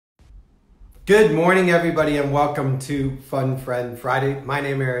Good morning, everybody, and welcome to Fun Friend Friday. My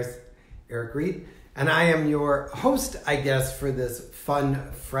name is Reid, and I am your host, I guess, for this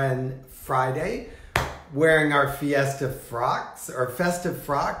Fun Friend Friday, wearing our festive frocks,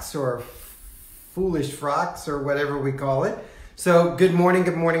 or foolish frocks, or whatever we call it. So good morning,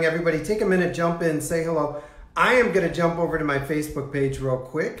 everybody. Take a minute, jump in, say hello. I am going to jump over to my Facebook page real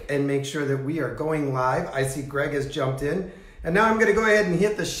quick and make sure that we are going live. I see Greg has jumped in. And now I'm going to go ahead and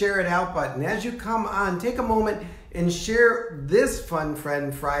hit the share it out button. As you come on, take a moment and share this Fun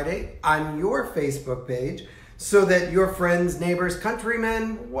Friend Friday on your Facebook page so that your friends, neighbors,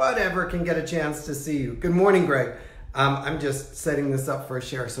 countrymen, whatever can get a chance to see you. Good morning, Greg. I'm just setting this up for a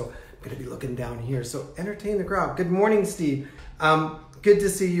share, so I'm going to be looking down here. So entertain the crowd. Good morning, Steve. Good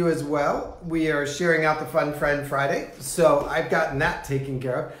to see you as well. We are sharing out the Fun Friend Friday, so I've gotten that taken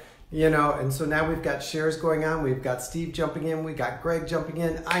care of. You know, and so now we've got shares going on. We've got Steve jumping in. We got Greg jumping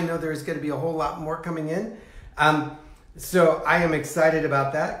in. I know there's going to be a whole lot more coming in. So I am excited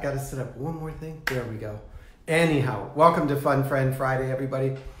about that. Got to set up one more thing. There we go. Anyhow, welcome to Fun Friend Friday,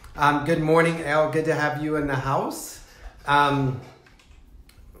 everybody. Good morning, Al. Good to have you in the house. I'm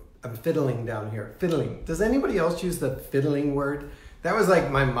fiddling down here. Fiddling. Does anybody else use the fiddling word? That was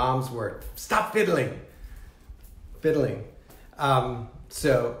like my mom's word. Stop fiddling. Fiddling.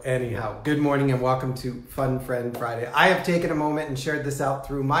 So anyhow, good morning and welcome to Fun Friend Friday. I have taken a moment and shared this out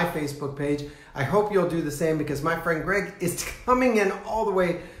through my Facebook page. I hope you'll do the same because my friend Greg is coming in all the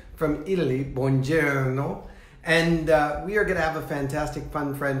way from Italy. Buongiorno. And we are going to have a fantastic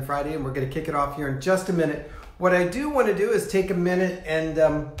Fun Friend Friday, and we're going to kick it off here in just a minute. What I do want to do is take a minute and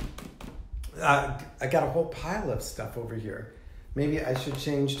I got a whole pile of stuff over here. Maybe I should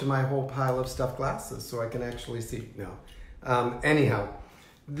change to my whole pile of stuffed glasses so I can actually see. No. Anyhow,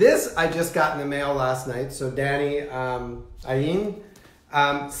 this I just got in the mail last night. So Danny Ayin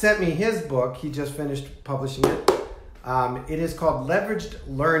sent me his book. He just finished publishing it. It is called Leveraged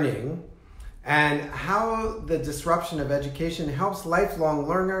Learning and How the Disruption of Education Helps Lifelong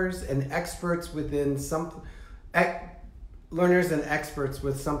Learners and Experts within learners and experts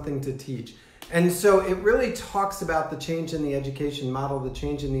with something to teach. And so it really talks about the change in the education model, the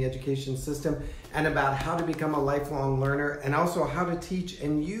change in the education system, and about how to become a lifelong learner, and also how to teach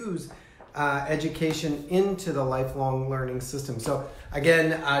and use education into the lifelong learning system. So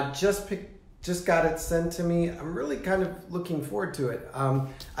again, just got it sent to me. I'm really kind of looking forward to it.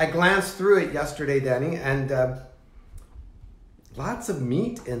 I glanced through it yesterday, Danny, and lots of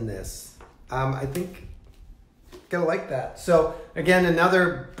meat in this. I think gonna like that. So again,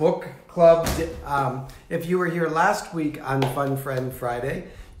 another book club. If you were here last week on Fun Friend Friday,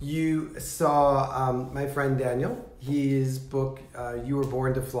 you saw my friend Daniel. His book, You Were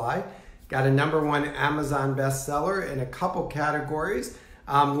Born to Fly, got a #1 Amazon bestseller in a couple categories.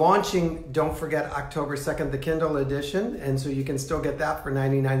 Launching, don't forget, October 2nd, the Kindle edition. And so you can still get that for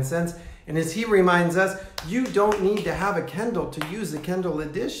 99 cents. And as he reminds us, you don't need to have a Kindle to use the Kindle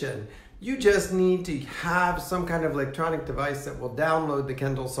edition. You just need to have some kind of electronic device that will download the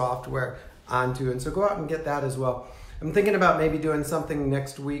Kindle software onto. And so go out and get that as well. I'm thinking about maybe doing something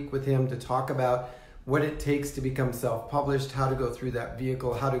next week with him to talk about what it takes to become self-published, how to go through that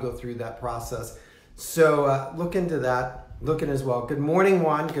vehicle, how to go through that process. So look into that, look in as well. Good morning,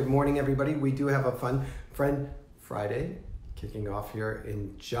 Juan. Good morning, everybody. We do have a Fun Friend Friday kicking off here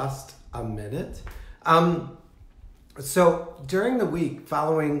in just a minute. So during the week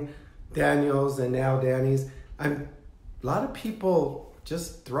following Daniel's and now Danny's, a lot of people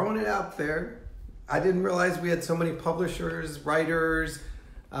just throwing it out there. I didn't realize we had so many publishers, writers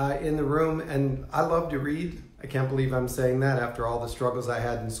in the room, and I love to read. I can't believe I'm saying that after all the struggles I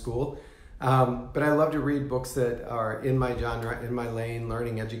had in school. But I love to read books that are in my genre, in my lane: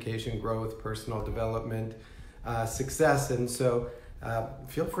 learning, education, growth, personal development, success. And so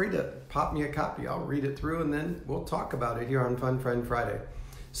feel free to pop me a copy. I'll read it through and then we'll talk about it here on Fun Friend Friday.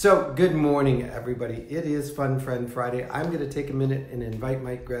 So good morning, everybody. It is Fun Friend Friday. I'm going to take a minute and invite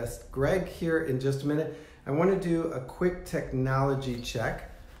my guest Greg here in just a minute. I want to do a quick technology check.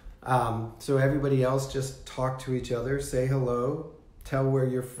 So everybody else just talk to each other, say hello, tell where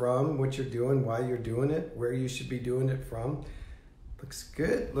you're from, what you're doing, why you're doing it, where you should be doing it from. Looks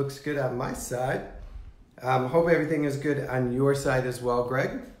good on my side. Hope everything is good on your side as well,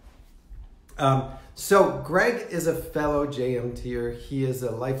 Greg. So Greg is a fellow JMTer. He is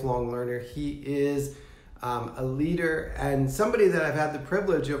a lifelong learner. He is a leader and somebody that I've had the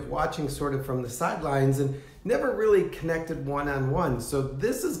privilege of watching sort of from the sidelines and never really connected one-on-one. So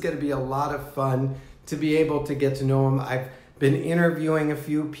this is going to be a lot of fun to be able to get to know him. I've been interviewing a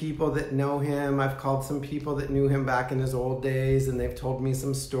few people that know him. I've called some people that knew him back in his old days and they've told me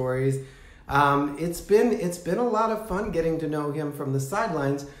some stories. It's been a lot of fun getting to know him from the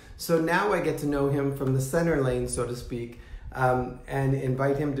sidelines. So now I get to know him from the center lane, so to speak, and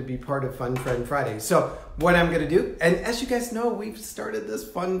invite him to be part of Fun Friend Friday. So what I'm going to do, and as you guys know, we've started this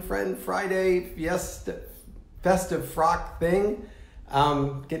Fun Friend Friday festive frock thing.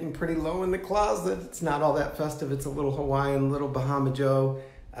 Getting pretty low in the closet. It's not all that festive. It's a little Hawaiian, little Bahama Joe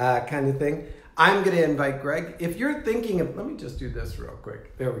kind of thing. I'm going to invite Greg. If you're thinking of, let me just do this real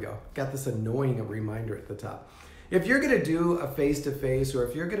quick. There we go. Got this annoying reminder at the top. If you're going to do a face-to-face, or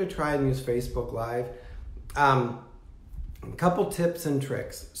if you're going to try and use Facebook Live, a couple tips and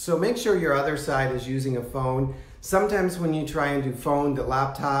tricks. So make sure your other side is using a phone. Sometimes when you try and do phone to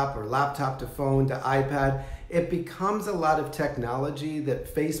laptop or laptop to phone to iPad, it becomes a lot of technology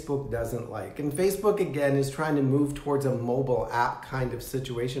that Facebook doesn't like. And Facebook, again, is trying to move towards a mobile app kind of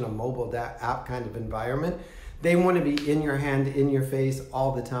situation, a mobile app kind of environment. They want to be in your hand, in your face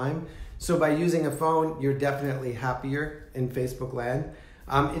all the time. So by using a phone, you're definitely happier in Facebook land.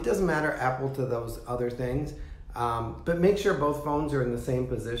 It doesn't matter Apple to those other things, but make sure both phones are in the same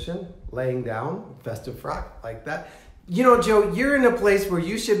position, laying down, festive frock like that. You know, Joe, you're in a place where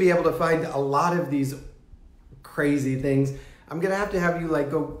you should be able to find a lot of these crazy things. I'm gonna have you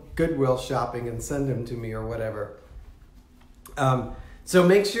like go Goodwill shopping and send them to me or whatever. So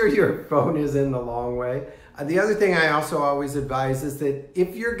make sure your phone is in the long way. The other thing I also always advise is that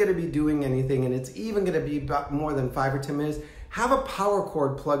if you're gonna be doing anything, and it's even gonna be about more than 5 or 10 minutes, have a power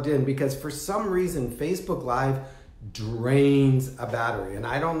cord plugged in, because for some reason Facebook Live drains a battery. And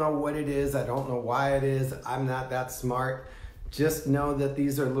I don't know what it is, I don't know why it is, I'm not that smart. Just know that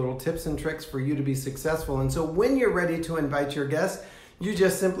these are little tips and tricks for you to be successful. And so when you're ready to invite your guests, you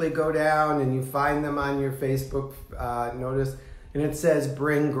just simply go down and you find them on your Facebook notice, and it says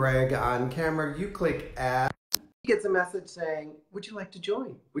bring Greg on camera. You click add. He gets a message saying, would you like to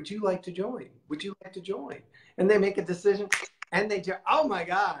join? Would you like to join? Would you like to join? And they make a decision and they join. Oh my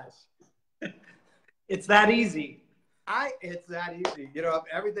gosh. It's that easy. It's that easy. You know,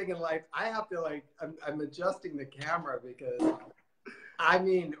 everything in life, I have to like, I'm adjusting the camera because, I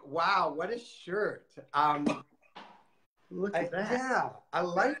mean, wow, what a shirt. Look at that. Yeah, I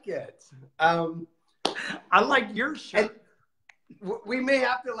like it. I like your shirt. We may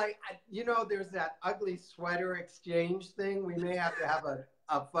have to like, you know, there's that ugly sweater exchange thing. We may have to have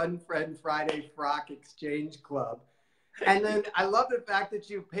a Fun Friend Friday frock exchange club. And then I love the fact that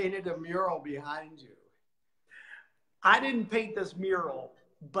you painted a mural behind you. I didn't paint this mural,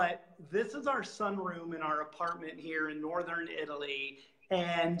 but this is our sunroom in our apartment here in northern Italy.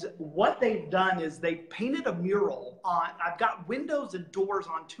 And what they've done is they've painted a mural on, I've got windows and doors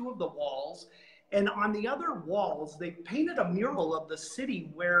on 2 of the walls. And on the other walls, they've painted a mural of the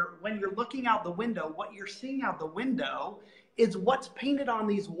city where when you're looking out the window, what you're seeing out the window is what's painted on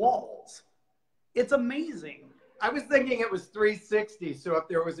these walls. It's amazing. I was thinking it was 360. So if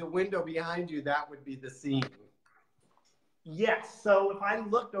there was a window behind you, that would be the scene. Yes. So if I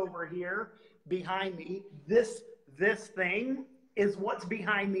looked over here behind me, this thing is what's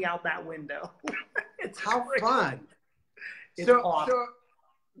behind me out that window. It's how fun. It's awesome.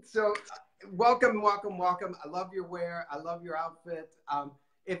 So welcome. I love your wear. I love your outfit.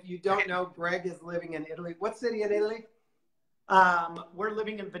 If you don't know, Greg is living in Italy. What city in Italy? We're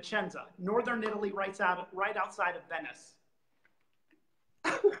living in Vicenza, northern Italy, right outside of Venice.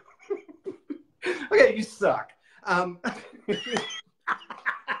 Okay, you suck.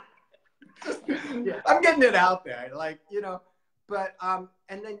 Yeah. I'm getting it out there, like, you know, but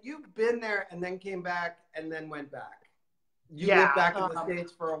and then you've been there and then came back and then went back. You lived back in the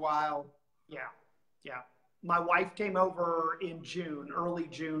States for a while. Yeah. My wife came over in June, early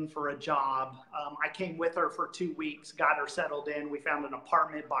June, for a job. I came with her for 2 weeks, got her settled in. We found an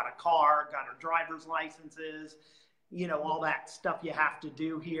apartment, bought a car, got her driver's licenses, you know, all that stuff you have to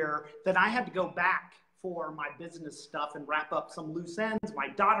do here. Then I had to go back for my business stuff and wrap up some loose ends. My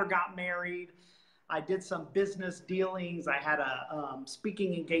daughter got married. I did some business dealings. I had a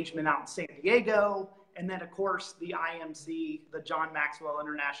speaking engagement out in San Diego. And then, of course, the IMC, the John Maxwell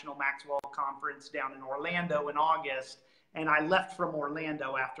International Maxwell Conference down in Orlando in August. And I left from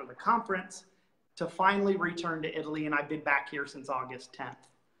Orlando after the conference to finally return to Italy. And I've been back here since August 10th.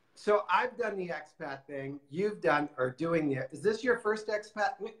 So I've done the expat thing. You've done, or doing the, is this your first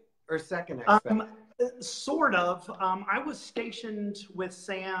expat or second expat? Sort of. I was stationed with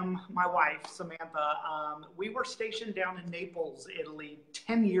Sam, my wife, Samantha. We were stationed down in Naples, Italy,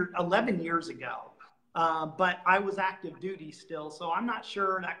 11 years ago. But I was active duty still, so I'm not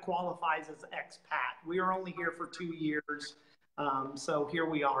sure that qualifies as expat. We were only here for 2 years. So here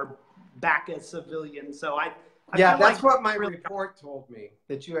we are back as civilians. So Yeah, feel that's like what my really, report told me,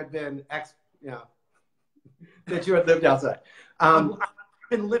 that you had been that you had lived outside. I've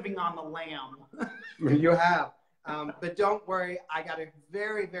been living on the lamb. You have. But don't worry, I got a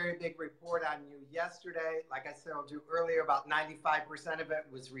very, very big report on you yesterday. Like I said, I'll do earlier, about 95% of it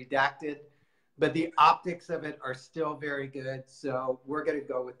was redacted, but the optics of it are still very good. So we're going to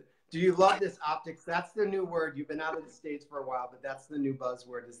go with it. Do you love this optics? That's the new word. You've been out of the States for a while, but that's the new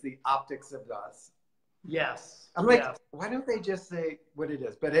buzzword, is the optics of us. Yes. I'm like, yes. why don't they just say what it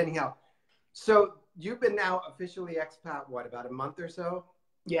is? But anyhow, so you've been now officially expat, what, about a month or so?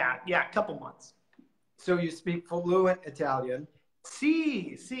 Yeah, a couple months. So you speak fluent Italian.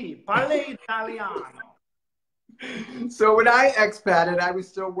 Sì, parle italiano. So when I expated, I was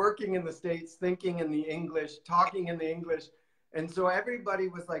still working in the States, thinking in the English, talking in the English. And so everybody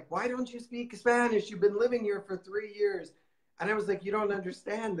was like, why don't you speak Spanish? You've been living here for 3 years. And I was like, you don't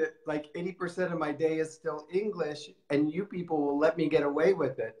understand that like 80% of my day is still English, and you people will let me get away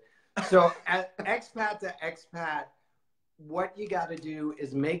with it. So at expat to expat, what you got to do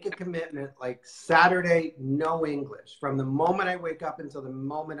is make a commitment, like Saturday, no English, from the moment I wake up until the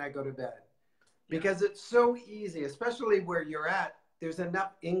moment I go to bed. Because it's so easy, especially where you're at. There's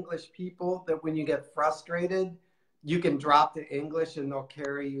enough English people that when you get frustrated, you can drop to English and they'll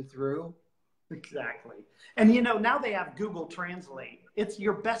carry you through. Exactly. And you know, now they have Google Translate. It's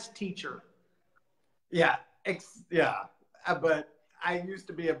your best teacher. Yeah, but I used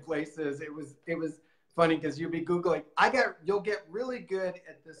to be in places. It was funny because you'd be Googling. You'll get really good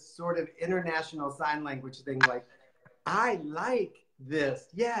at this sort of international sign language thing, like, I like this,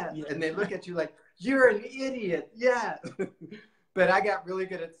 yeah. And they look at you like, you're an idiot, yeah. But I got really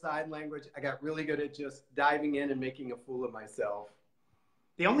good at sign language. I got really good at just diving in and making a fool of myself.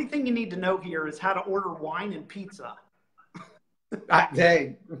 The only thing you need to know here is how to order wine and pizza.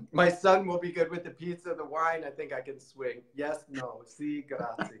 Hey, my son will be good with the pizza, the wine. I think I can swing. Yes, no, si,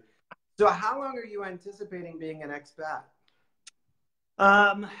 grazie. So how long are you anticipating being an expat?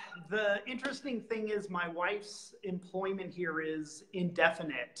 The interesting thing is my wife's employment here is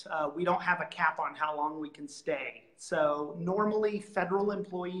indefinite. We don't have a cap on how long we can stay. So normally federal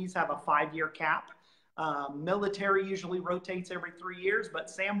employees have a 5-year cap. Military usually rotates every 3 years, but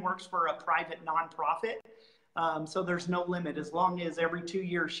Sam works for a private nonprofit. So there's no limit. As long as every 2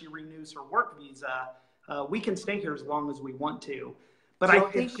 years she renews her work visa, we can stay here as long as we want to. But so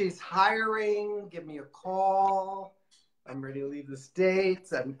I think if she's hiring, give me a call. I'm ready to leave the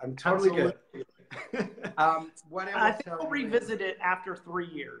States. I'm totally good. What I think we'll revisit it after 3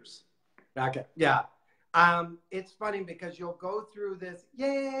 years. Okay, yeah. It's funny because you'll go through this,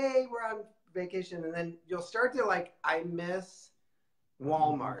 yay, we're on vacation, and then you'll start to like, I miss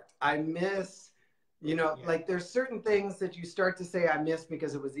Walmart. I miss, like there's certain things that you start to say I miss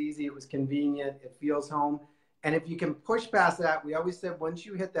because it was easy, it was convenient, it feels home. And if you can push past that, we always said once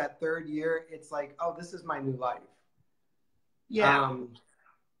you hit that 3rd year, it's like, oh, this is my new life. Yeah.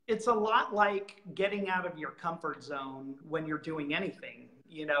 It's a lot like getting out of your comfort zone when you're doing anything.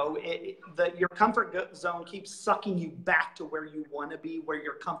 Your comfort zone keeps sucking you back to where you want to be, where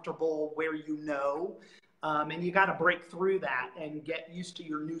you're comfortable, where you know. And you got to break through that and get used to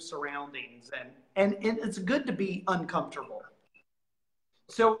your new surroundings. And it's good to be uncomfortable.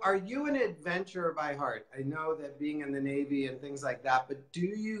 So are you an adventurer by heart? I know that being in the Navy and things like that, but do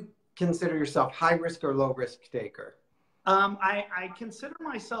you consider yourself high risk or low risk taker? I consider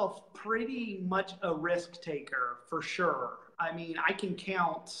myself pretty much a risk taker for sure. I mean, I can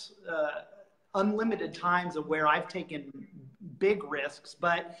count unlimited times of where I've taken big risks,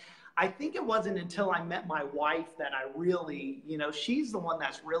 but I think it wasn't until I met my wife that I really, she's the one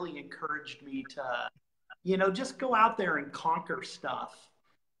that's really encouraged me to, just go out there and conquer stuff.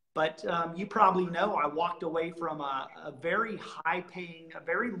 But you probably know I walked away from a very high paying, a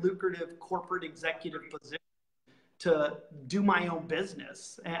very lucrative corporate executive position to do my own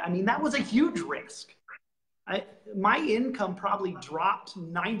business. I mean, that was a huge risk. My income probably dropped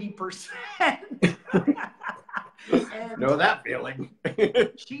 90%. Know that feeling.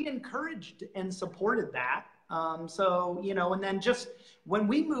 She encouraged and supported that. And then just when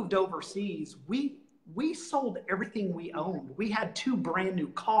we moved overseas, we sold everything we owned. We had 2 brand new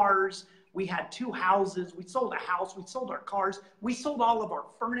cars. We had 2 houses. We sold a house. We sold our cars. We sold all of our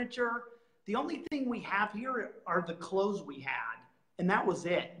furniture. The only thing we have here are the clothes we had, and that was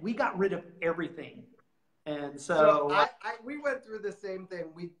it. We got rid of everything. And so we went through the same thing.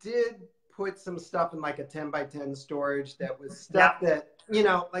 We did put some stuff in like a 10 by 10 storage that was stuff that,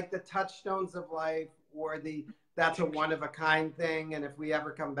 like the touchstones of life, or that's a one of a kind thing. And if we ever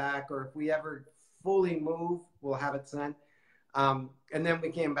come back, or if we ever fully move, we'll have it sent. And then we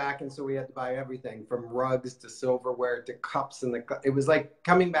came back, and so we had to buy everything from rugs to silverware to cups. And it was like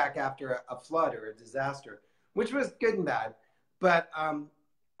coming back after a flood or a disaster, which was good and bad. But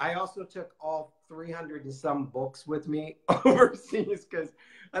I also took all 300 and some books with me overseas because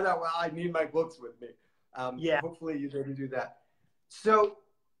I thought, well, I need my books with me. Hopefully you didn't do that. So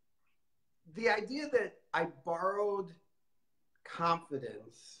the idea that I borrowed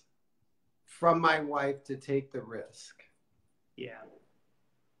confidence from my wife to take the risk. Yeah.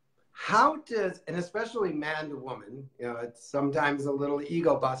 How does, and especially man to woman, you know, it's sometimes a little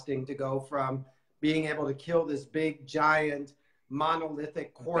ego busting to go from being able to kill this big, giant,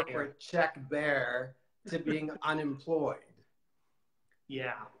 monolithic corporate check bear to being unemployed.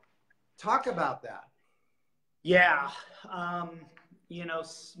 Yeah. Talk about that. Yeah. You know,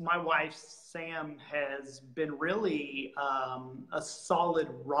 my wife, Sam, has been really a solid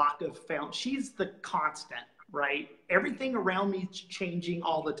rock of foundation. She's the constant, right? Everything around me is changing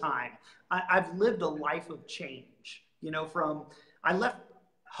all the time. I've lived a life of change, you know, I left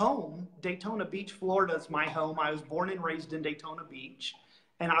home. Daytona Beach, Florida is my home. I was born and raised in Daytona Beach.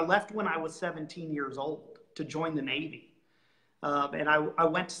 And I left when I was 17 years old to join the Navy. And I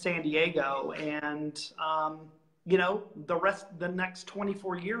went to San Diego, and you know, the next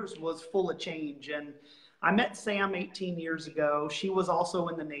 24 years was full of change. And I met Sam 18 years ago. She was also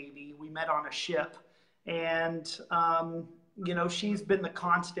in the Navy. We met on a ship, and you know, she's been the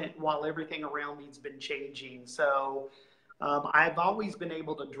constant while everything around me's been changing. So I've always been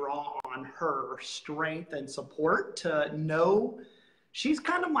able to draw on her strength and support to know. She's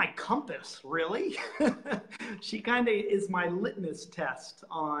kind of my compass, really. She kind of is my litmus test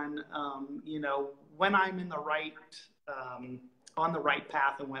on, you know, when I'm in the right, on the right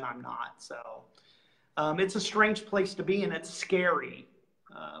path and when I'm not. So it's a strange place to be, and it's scary.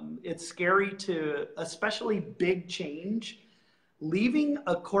 It's scary to, especially big change, leaving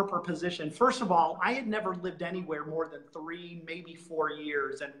a corporate position. First of all, I had never lived anywhere more than 3, maybe 4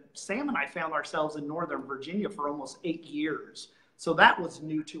 years. And Sam and I found ourselves in Northern Virginia for almost 8 years. So that was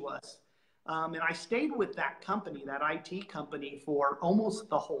new to us. And I stayed with that company, that IT company, for almost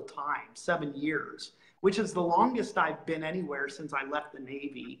the whole time, 7 years, which is the longest I've been anywhere since I left the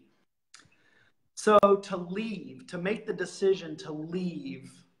Navy. So to leave, to make the decision to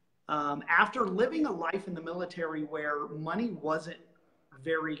leave, after living a life in the military where money wasn't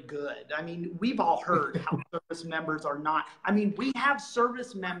very good. I mean, we've all heard how service members are not. I mean, we have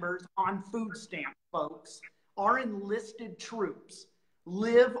service members on food stamps, folks. Our enlisted troops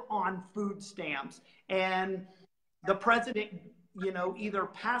live on food stamps, and the president, you know, either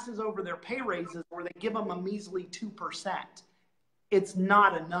passes over their pay raises or they give them a measly 2%. It's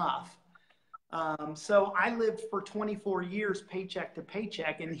not enough. So I lived for 24 years paycheck to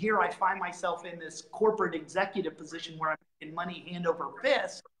paycheck, and here I find myself in this corporate executive position where I'm making money hand over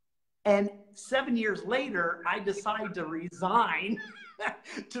fist. And 7 years later, I decide to resign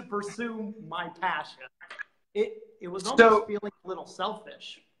to pursue my passion. It was almost feeling a little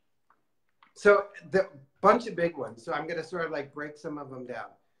selfish. So the bunch of big ones. So I'm going to sort of like break some of them down.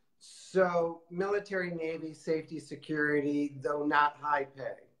 So military, Navy, safety, security, though not high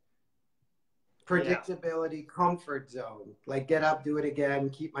pay. Predictability, comfort zone. Like get up, do it again,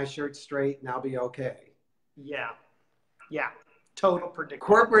 keep my shirt straight, and I'll be okay. Yeah. Yeah. Total predictability.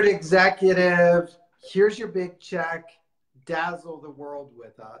 Corporate executive, here's your big check, dazzle the world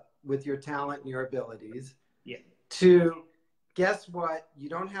with your talent and your abilities. Yeah. To guess what? You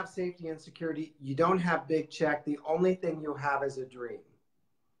don't have safety and security. You don't have big check. The only thing you have is a dream.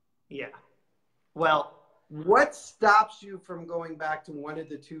 Yeah. Well, what stops you from going back to one of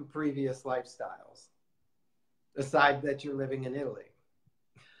the two previous lifestyles, aside that you're living in Italy?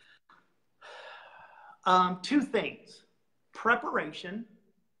 2 things: preparation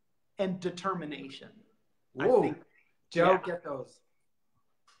and determination. Whoa. I think, Joe, get those.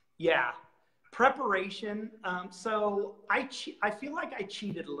 Yeah. Preparation. So I feel like I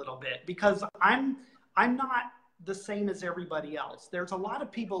cheated a little bit because I'm not the same as everybody else. There's a lot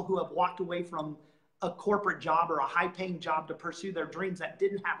of people who have walked away from a corporate job or a high-paying job to pursue their dreams that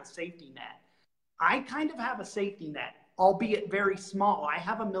didn't have a safety net. I kind of have a safety net, albeit very small. I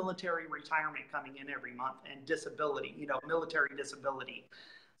have a military retirement coming in every month and disability, you know, military disability.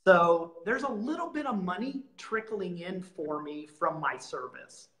 So there's a little bit of money trickling in for me from my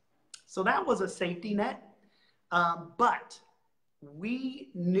service. So that was a safety net. But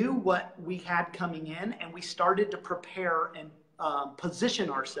we knew what we had coming in, and we started to prepare and position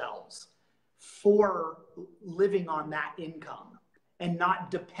ourselves for living on that income and not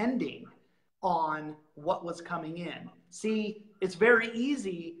depending on what was coming in. See, it's very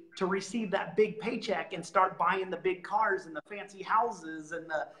easy to receive that big paycheck and start buying the big cars and the fancy houses and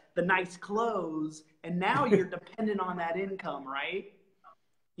the nice clothes. And now you're dependent on that income, right?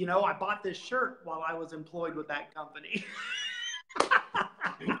 You know, I bought this shirt while I was employed with that company.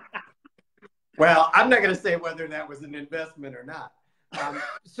 Well, I'm not going to say whether that was an investment or not.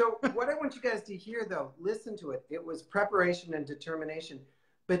 So what I want you guys to hear, though, listen to it. It was preparation and determination.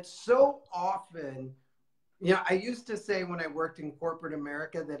 But so often, you know, I used to say when I worked in corporate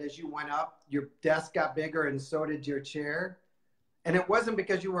America that as you went up, your desk got bigger and so did your chair. And it wasn't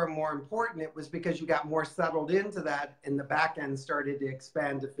because you were more important. It was because you got more settled into that and the back end started to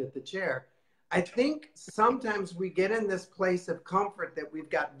expand to fit the chair. I think sometimes we get in this place of comfort that we've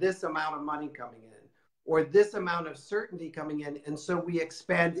got this amount of money coming in or this amount of certainty coming in. And so we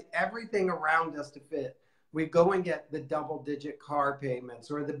expand everything around us to fit. We go and get the double-digit car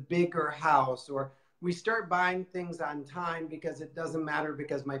payments or the bigger house, or we start buying things on time because it doesn't matter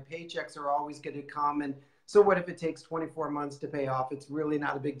because my paychecks are always going to come. And so what if it takes 24 months to pay off? It's really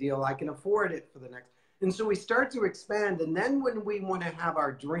not a big deal. I can afford it for the next. And so we start to expand. And then when we want to have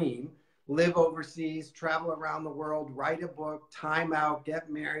our dream, live overseas, travel around the world, write a book, time out, get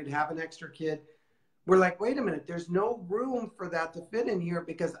married, have an extra kid, we're like, wait a minute, there's no room for that to fit in here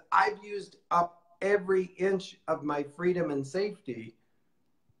because I've used up every inch of my freedom and safety.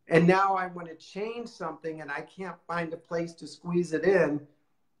 And now I want to change something and I can't find a place to squeeze it in.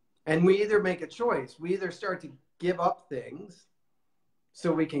 And we either make a choice. We either start to give up things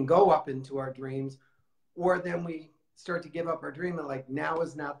so we can go up into our dreams, or then we start to give up our dream and like, now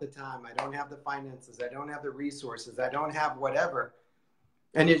is not the time. I don't have the finances. I don't have the resources. I don't have whatever.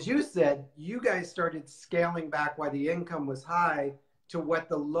 And as you said, you guys started scaling back while the income was high to what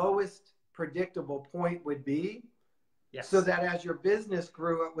the lowest predictable point would be. Yes. So that as your business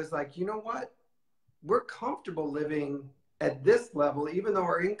grew, it was like, you know what? We're comfortable living at this level, even though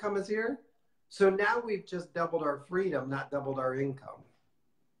our income is here. So now we've just doubled our freedom, not doubled our income.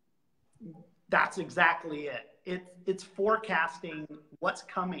 That's exactly it. It's forecasting what's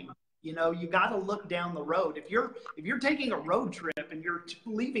coming. You know, you got to look down the road. If you're taking a road trip and you're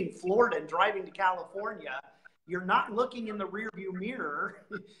leaving Florida and driving to California, you're not looking in the rearview mirror.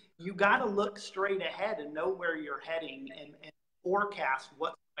 You got to look straight ahead and know where you're heading and forecast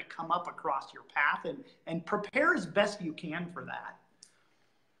what's going to come up across your path and prepare as best you can for that.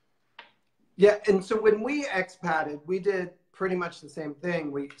 Yeah, and so when we expatted, we did pretty much the same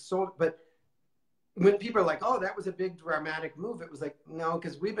thing. We sold, but when people are like, oh, that was a big dramatic move, it was like, no,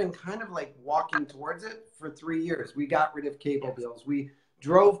 because we've been kind of like walking towards it for 3 years. We got rid of cable bills. We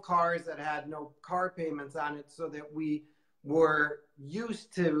drove cars that had no car payments on it so that we were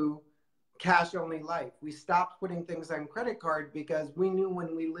used to cash only life. We stopped putting things on credit card because we knew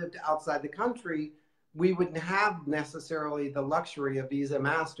when we lived outside the country, we wouldn't have necessarily the luxury of Visa,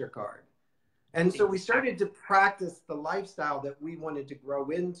 MasterCard. And so we started to practice the lifestyle that we wanted to grow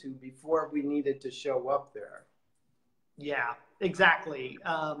into before we needed to show up there. Yeah, exactly.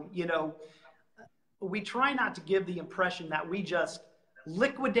 You know, we try not to give the impression that we just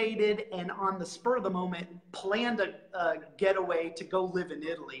liquidated and on the spur of the moment planned a getaway to go live in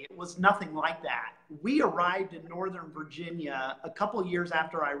Italy. It was nothing like that. We arrived in Northern Virginia a couple years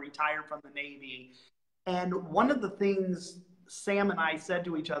after I retired from the Navy. And one of the things Sam and I said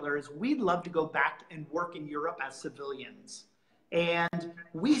to each other is we'd love to go back and work in Europe as civilians. And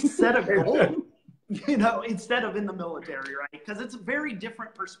we set a goal, you know, instead of in the military, right? Because it's a very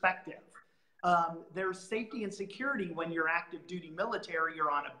different perspective. There's safety and security when you're active duty military.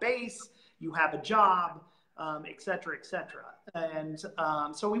 You're on a base, you have a job, et cetera, et cetera. And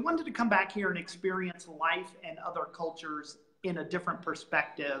so we wanted to come back here and experience life and other cultures in a different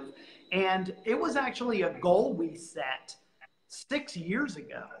perspective. And it was actually a goal we set 6 years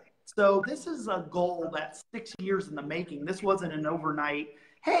ago. So this is a goal that's 6 years in the making. This wasn't an overnight,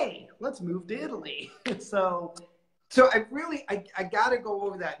 hey, let's move to Italy. So I got to go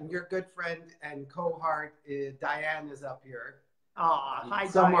over that. And your good friend and cohort, Diane, is up here. Hi,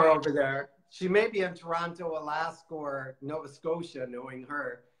 somewhere Diane. over there. She may be in Toronto, Alaska, or Nova Scotia, knowing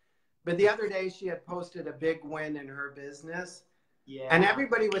her. But the other day, she had posted a big win in her business. Yeah. And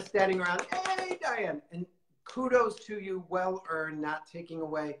everybody was standing around, hey, Diane. And kudos to you, well earned, not taking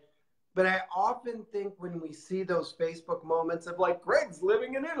away. But I often think when we see those Facebook moments of like, Greg's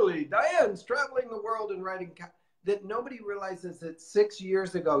living in Italy, Diane's traveling the world and writing, that nobody realizes that 6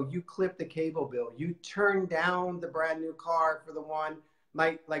 years ago, you clipped the cable bill. You turned down the brand new car for the one.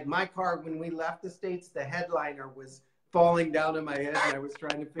 My car, when we left the States, the headliner was falling down on my head and I was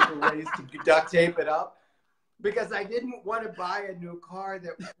trying to figure ways to duct tape it up because I didn't want to buy a new car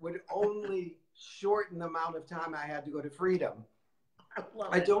that would only shorten the amount of time I had to go to freedom. I love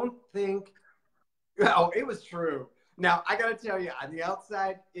I it. don't think, oh, it was true. Now, I got to tell you, on the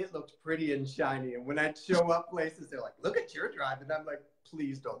outside, it looked pretty and shiny. And when I'd show up places, they're like, look at your drive. And I'm like,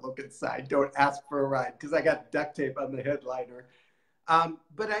 please don't look inside. Don't ask for a ride, because I got duct tape on the headliner.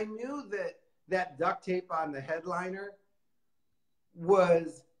 But I knew that that duct tape on the headliner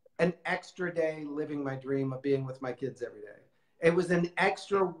was an extra day living my dream of being with my kids every day. It was an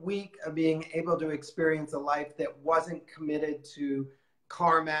extra week of being able to experience a life that wasn't committed to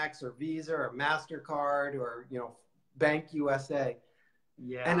CarMax or Visa or MasterCard or, Bank USA.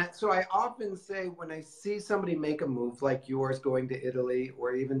 Yeah. And so I often say, when I see somebody make a move like yours, going to Italy,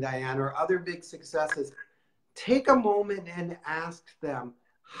 or even Diane, or other big successes, take a moment and ask them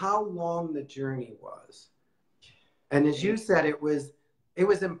how long the journey was. And as you said, it was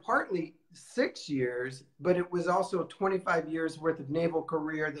in partly 6 years, but it was also 25 years worth of naval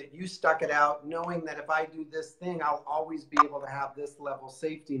career that you stuck it out, knowing that if I do this thing, I'll always be able to have this level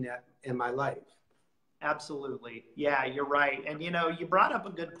safety net in my life. Absolutely. Yeah, you're right. And, you brought up a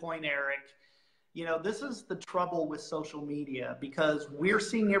good point, Eric. This is the trouble with social media, because we're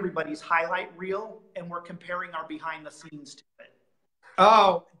seeing everybody's highlight reel and we're comparing our behind the scenes to it.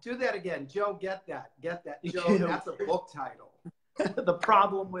 Oh, do that again. Joe, get that. Get that. Joe, that's a book title. The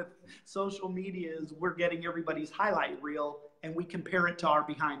problem with social media is we're getting everybody's highlight reel and we compare it to our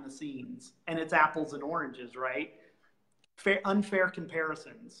behind the scenes, and it's apples and oranges, right? Unfair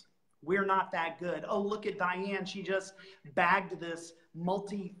comparisons. We're not that good. Oh, look at Diane. She just bagged this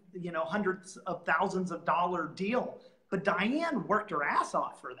hundreds of thousands of dollar deal. But Diane worked her ass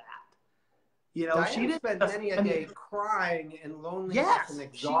off for that. Diane she didn't spent many a day crying in loneliness and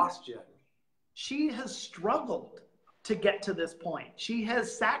exhaustion. She has struggled to get to this point. She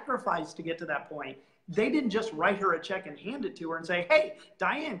has sacrificed to get to that point. They didn't just write her a check and hand it to her and say, hey,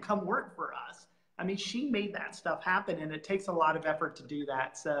 Diane, come work for us. I mean, she made that stuff happen, and it takes a lot of effort to do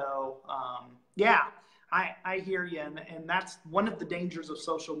that. So, yeah, I hear you. And that's one of the dangers of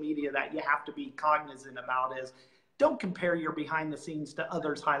social media that you have to be cognizant about, is don't compare your behind the scenes to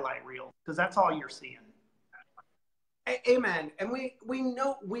others' highlight reels, because that's all you're seeing. Amen. And we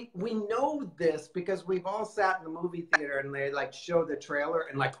know this because we've all sat in the movie theater and they show the trailer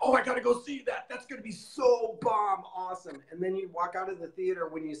and oh, I got to go see that. That's going to be so bomb awesome. And then you walk out of the theater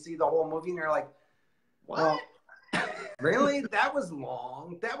when you see the whole movie and you're like, well, really? That was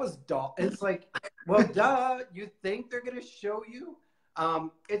long. That was dull. It's like, well, duh. You think they're going to show you?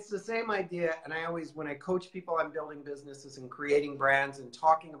 It's the same idea. And I always, when I coach people on building businesses and creating brands and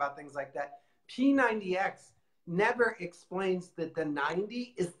talking about things like that, P90X never explains that the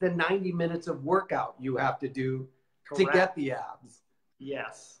 90 is the 90 minutes of workout you have to do to get the abs.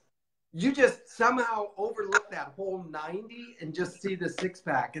 Yes. You just somehow overlook that whole 90 and just see the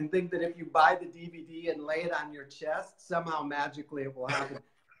six-pack and think that if you buy the DVD and lay it on your chest, somehow magically it will happen.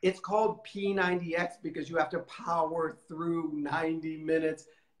 It's called P90X because you have to power through 90 minutes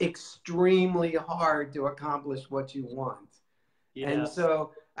extremely hard to accomplish what you want. Yes. And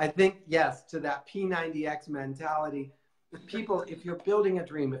so I think, yes, to that P90X mentality, people, if you're building a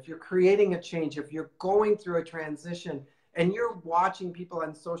dream, if you're creating a change, if you're going through a transition, and you're watching people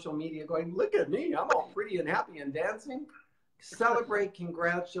on social media going, look at me, I'm all pretty and happy and dancing, celebrate,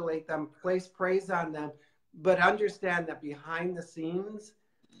 congratulate them, place praise on them, but understand that behind the scenes,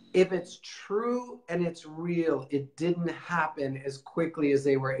 if it's true and it's real, it didn't happen as quickly as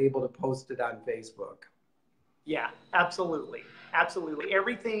they were able to post it on Facebook. Yeah, absolutely. Absolutely.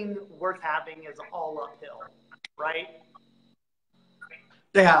 Everything worth having is all uphill, right?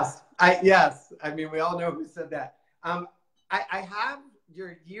 Yes. I mean, we all know who said that. I have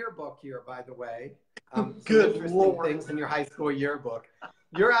your yearbook here, by the way. Good interesting things in your high school yearbook.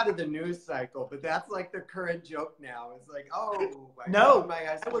 You're out of the news cycle, but that's like the current joke now. It's like, oh, my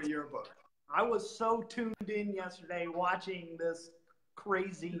high school yearbook. I was so tuned in yesterday watching this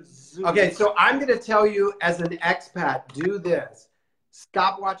crazy Zoom. Okay, so I'm going to tell you as an expat, do this.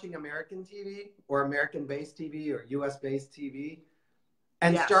 Stop watching American TV or American-based TV or US-based TV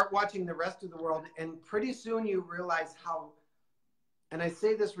and start watching the rest of the world. And pretty soon you realize how, and I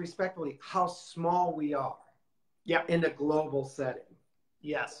say this respectfully, how small we are in a global setting.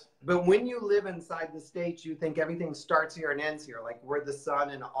 Yes. But when you live inside the States, you think everything starts here and ends here. Like we're the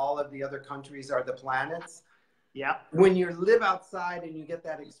sun and all of the other countries are the planets. Yeah. When you live outside and you get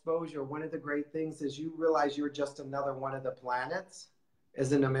that exposure, one of the great things is you realize you're just another one of the planets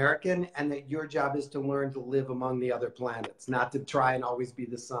as an American, and that your job is to learn to live among the other planets, not to try and always be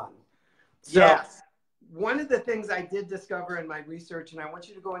the sun. So one of the things I did discover in my research, and I want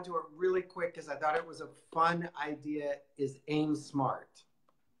you to go into it really quick because I thought it was a fun idea, is aim smart.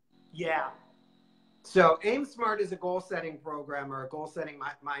 Yeah. So Aim Smart is a goal setting program or a goal setting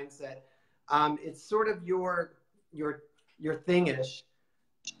mindset. It's sort of your thing-ish.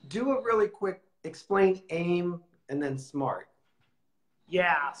 Do a really quick explain Aim and then Smart.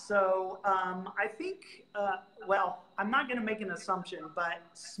 Yeah, so I think, well, I'm not going to make an assumption, but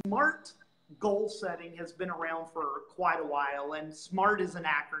SMART goal setting has been around for quite a while, and SMART is an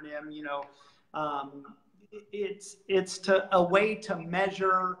acronym. You know, it's a way to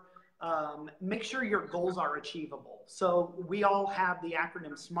measure, make sure your goals are achievable. So we all have the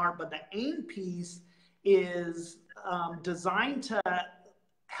acronym SMART, but the AIM piece is designed to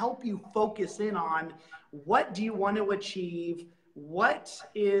help you focus in on what do you want to achieve, what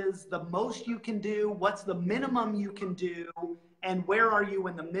is the most you can do, what's the minimum you can do, and where are you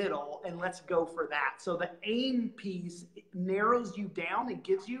in the middle, and let's go for that. So the AIM piece narrows you down and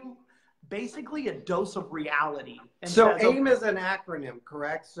gives you basically a dose of reality. And so says, AIM is an acronym,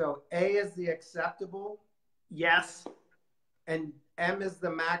 correct? So A is the acceptable. Yes. And M is the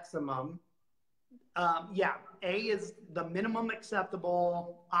maximum. Yeah, A is the minimum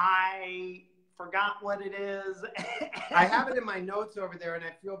acceptable. I forgot what it is. I have it in my notes over there, and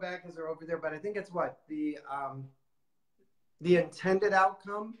I feel bad because they're over there, but I think it's what? The intended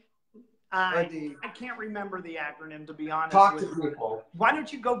outcome? I can't remember the acronym, to be honest. Talk to people. Why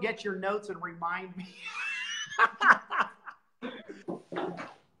don't you go get your notes and remind me?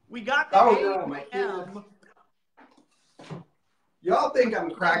 We got the AM. Y'all think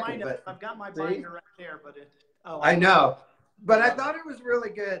I'm cracking, but I've got my binder right there, but I know. But I thought it was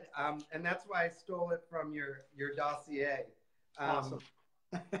really good, and that's why I stole it from your dossier. Awesome.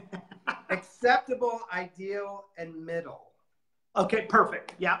 Acceptable, ideal, and middle. Okay,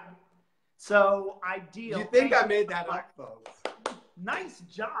 perfect. Yeah. So ideal. You think I made that up, folks? Nice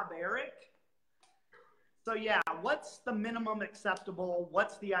job, Eric. So yeah, what's the minimum acceptable?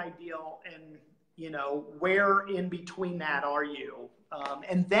 What's the ideal? And you know, where in between that are you?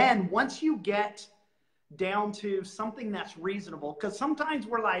 And then once you get down to something that's reasonable, because sometimes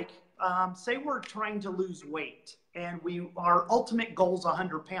we're like, say we're trying to lose weight and our ultimate goal is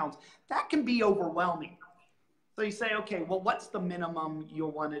 100 pounds. That can be overwhelming. So you say, okay, well, what's the minimum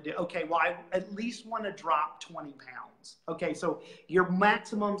you'll want to do? Okay, well, I at least want to drop 20 pounds. Okay, so your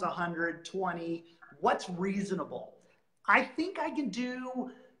maximum's 120. What's reasonable? I think I can do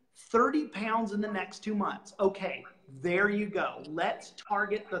 30 pounds in the next 2 months. Okay, there you go. Let's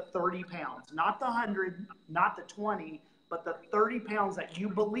target the 30 pounds, not the 100, not the 20, but the 30 pounds that you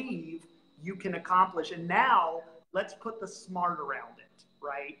believe you can accomplish. And now let's put the SMART around it,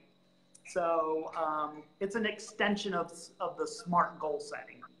 right? So it's an extension of the SMART goal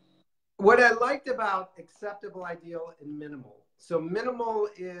setting. What I liked about acceptable, ideal, and minimal. So minimal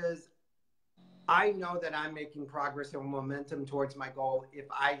is, I know that I'm making progress and momentum towards my goal if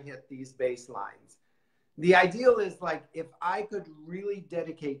I hit these baselines. The ideal is like, if I could really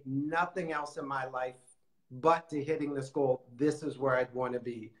dedicate nothing else in my life but to hitting this goal, this is where I'd want to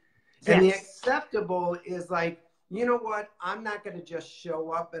be. Yes. And the acceptable is like, you know what? I'm not going to just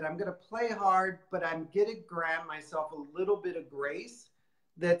show up, but I'm going to play hard, but I'm going to grant myself a little bit of grace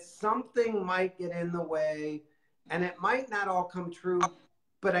that something might get in the way and it might not all come true,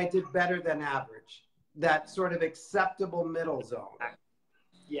 but I did better than average. That sort of acceptable middle zone.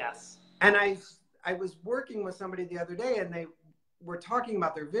 Yes. And I was working with somebody the other day and they were talking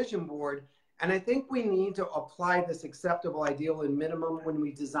about their vision board. And I think we need to apply this acceptable, ideal, and minimum when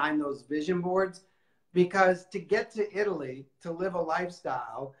we design those vision boards. Because to get to Italy, to live a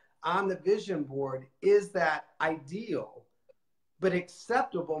lifestyle on the vision board is that ideal, but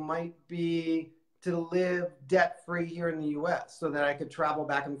acceptable might be to live debt-free here in the US so that I could travel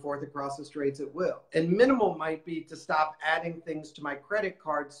back and forth across the straits at will. And minimal might be to stop adding things to my credit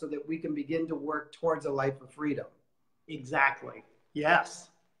card so that we can begin to work towards a life of freedom. Exactly.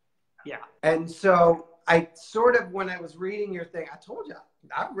 Yes. Yeah. And so I sort of, when I was reading your thing, I told you,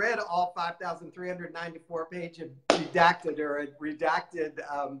 I've read all 5,394 pages of redacted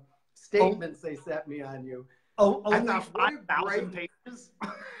statements they sent me on you. Oh, only 5,000 pages?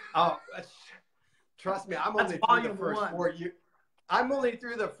 Oh, trust me, I'm only through the first 4 years. I'm only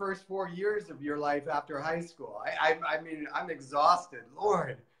through the first 4 years of your life after high school. I mean, I'm exhausted.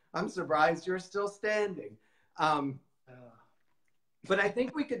 Lord, I'm surprised you're still standing. But I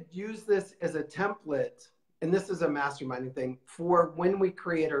think we could use this as a template, and this is a masterminding thing, for when we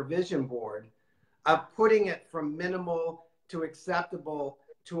create our vision board, of putting it from minimal to acceptable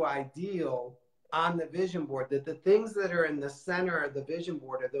to ideal on the vision board, that the things that are in the center of the vision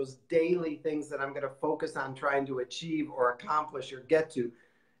board are those daily things that I'm going to focus on trying to achieve or accomplish or get to.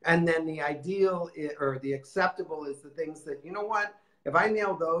 And then the ideal or the acceptable is the things that, you know what, if I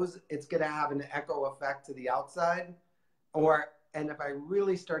nail those, it's going to have an echo effect to the outside. And if I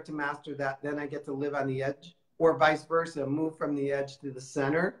really start to master that, then I get to live on the edge, or vice versa, move from the edge to the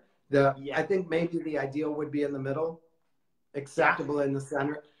center. I think maybe the ideal would be in the middle, acceptable in the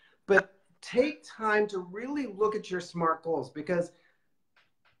center. But take time to really look at your SMART goals, because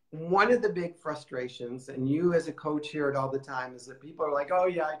one of the big frustrations, and you as a coach hear it all the time, is that people are like, oh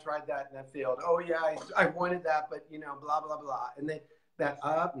yeah, I tried that and that failed. Oh yeah, I wanted that, but blah, blah, blah. And that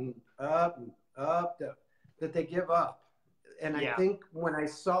up and up and up, that they give up. And I think when I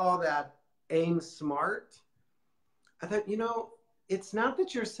saw that aim SMART, I thought, it's not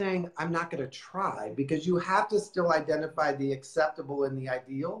that you're saying I'm not going to try, because you have to still identify the acceptable and the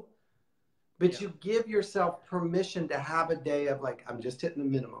ideal, but you give yourself permission to have a day of like, I'm just hitting the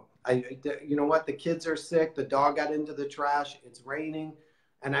minimum. You know what? The kids are sick. The dog got into the trash. It's raining.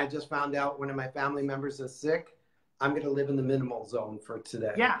 And I just found out one of my family members is sick. I'm going to live in the minimal zone for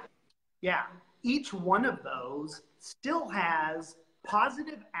today. Yeah. Yeah. Each one of those still has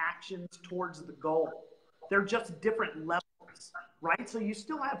positive actions towards the goal. They're just different levels, right? So you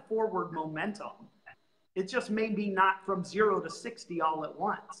still have forward momentum. It just may be not from 0 to 60 all at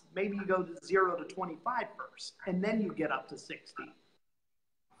once. Maybe you go to 0 to 25 first, and then you get up to 60.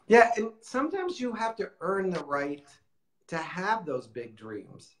 Yeah, and sometimes you have to earn the right to have those big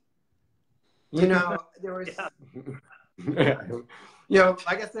dreams. There was...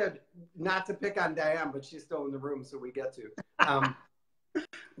 like I said, not to pick on Diane, but she's still in the room, so we get to.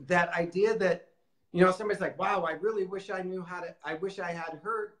 That idea that, somebody's like, wow, I really wish I wish I had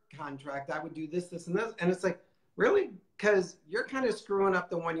her contract. I would do this, this, and this. And it's like, really? Because you're kind of screwing up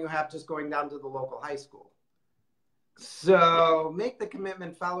the one you have just going down to the local high school. So make the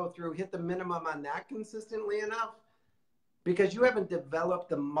commitment, follow through, hit the minimum on that consistently enough, because you haven't developed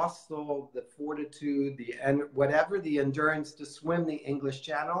the muscle, the fortitude, the endurance to swim the English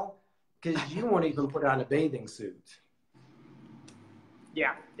Channel, because you won't even put on a bathing suit.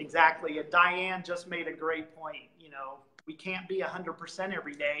 Yeah, exactly. And Diane just made a great point. We can't be 100%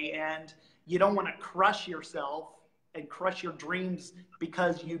 every day, and you don't want to crush yourself and crush your dreams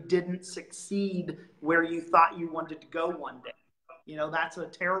because you didn't succeed where you thought you wanted to go one day. That's a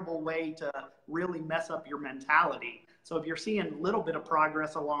terrible way to really mess up your mentality. So if you're seeing a little bit of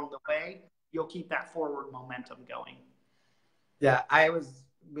progress along the way, you'll keep that forward momentum going. Yeah, I was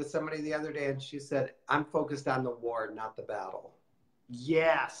with somebody the other day, and she said, I'm focused on the war, not the battle.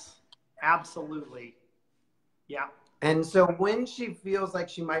 Yes, absolutely. Yeah. And so when she feels like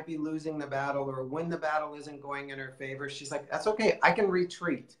she might be losing the battle, or when the battle isn't going in her favor, she's like, that's okay. I can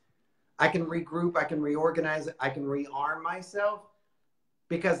retreat. I can regroup. I can reorganize. I can rearm myself,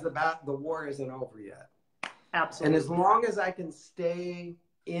 because the war isn't over yet. Absolutely. And as long as I can stay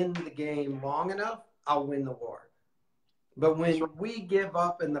in the game long enough, I'll win the war. But when we give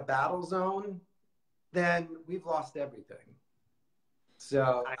up in the battle zone, then we've lost everything.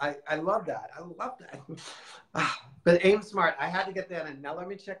 So I love that. I love that. But aim SMART, I had to get that in. Now let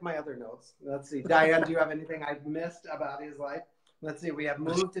me check my other notes. Let's see. Diane, do you have anything I've missed about his life? Let's see. We have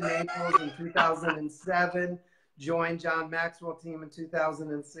moved to Naples in 2007, joined John Maxwell team in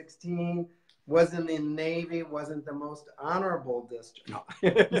 2016, was in the Navy, wasn't the most honorable district. No.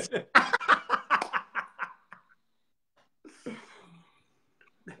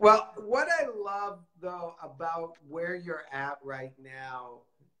 Well, what I love, though, about where you're at right now,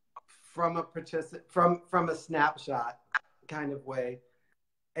 from a snapshot kind of way,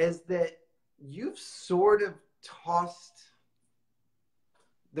 is that you've sort of tossed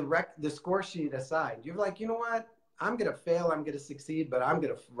the score sheet aside. You're like, you know what? I'm going to fail. I'm going to succeed, but I'm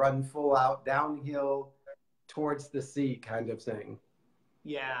going to run full out downhill towards the sea kind of thing.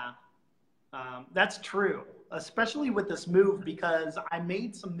 Yeah, that's true, especially with this move, because I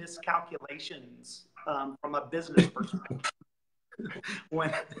made some miscalculations from a business perspective.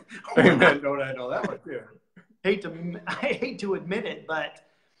 Don't I know that one too? I hate to admit it, but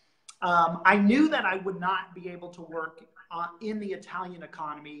I knew that I would not be able to work in the Italian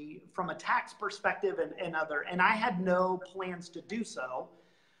economy from a tax perspective and I had no plans to do so.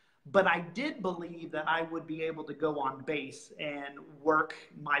 But I did believe that I would be able to go on base and work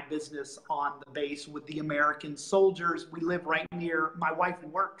my business on the base with the American soldiers. We live right near, my wife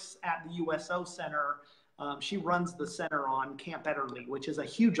works at the USO Center. She runs the center on Camp Ederle, which is a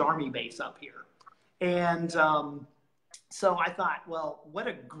huge Army base up here. And so I thought, well, what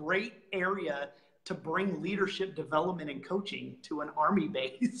a great area to bring leadership development and coaching to an Army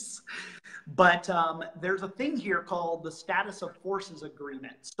base. But there's a thing here called the Status of Forces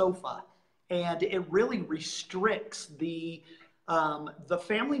Agreement, SOFA, and it really restricts the the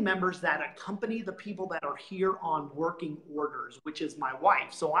family members that accompany the people that are here on working orders, which is my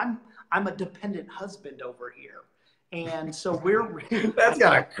wife. So I'm a dependent husband over here. And so we're that's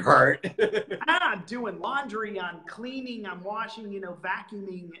gotta hurt. I'm doing laundry, I'm cleaning, I'm washing,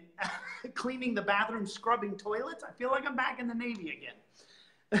 vacuuming, cleaning the bathroom, scrubbing toilets. I feel like I'm back in the Navy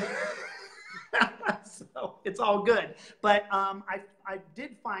again. So it's all good. But I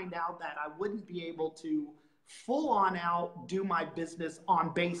did find out that I wouldn't be able to full on out do my business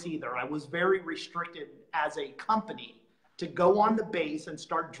on base either. I was very restricted as a company to go on the base and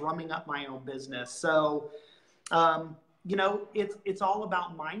start drumming up my own business. So, it's all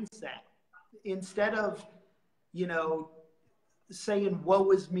about mindset. Instead of, saying,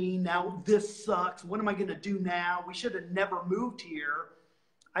 woe is me, now this sucks, what am I going to do now? We should have never moved here.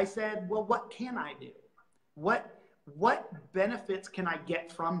 I said, well, what can I do? What benefits can I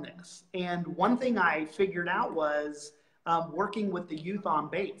get from this? And one thing I figured out was working with the youth on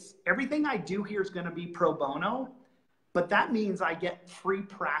base. Everything I do here is going to be pro bono, but that means I get free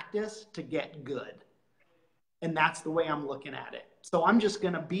practice to get good. And that's the way I'm looking at it. So I'm just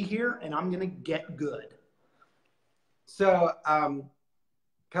going to be here and I'm going to get good. So,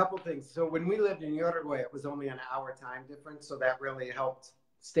 couple things. So when we lived in Uruguay, it was only an hour time difference. So that really helped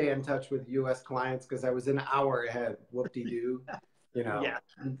stay in touch with U.S. clients because I was an hour ahead. Whoop-de-doo. Yeah.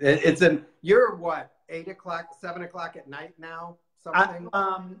 You're what, 8 o'clock, 7 o'clock at night now? Something?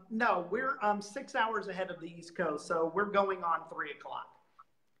 No, we're 6 hours ahead of the East Coast. So we're going on 3 o'clock.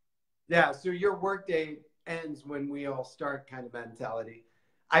 Yeah. So your workday ends when we all start kind of mentality.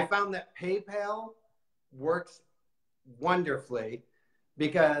 I found that PayPal works wonderfully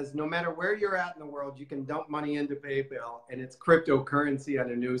because no matter where you're at in the world, you can dump money into PayPal and it's cryptocurrency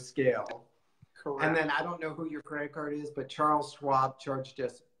on a new scale. Correct. And then I don't know who your credit card is, but Charles Schwab charged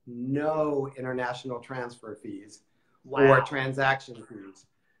us no international transfer fees or transaction fees.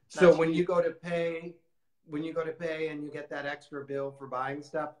 So when you go to pay and you get that extra bill for buying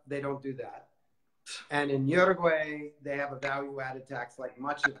stuff, they don't do that. And in Uruguay, they have a value-added tax like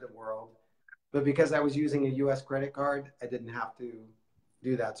much of the world. But because I was using a U.S. credit card, I didn't have to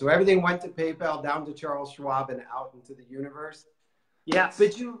do that. So everything went to PayPal, down to Charles Schwab, and out into the universe. Yes.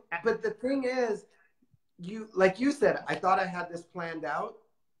 But the thing is, like you said, I thought I had this planned out.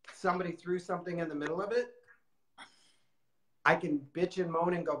 Somebody threw something in the middle of it. I can bitch and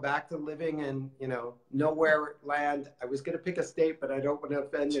moan and go back to living in, nowhere land. I was going to pick a state, but I don't want to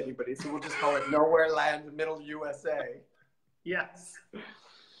offend anybody. So we'll just call it nowhere land, middle USA. Yes.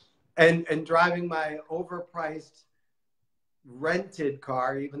 And driving my overpriced rented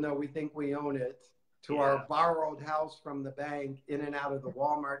car, even though we think we own it, to our borrowed house from the bank, in and out of the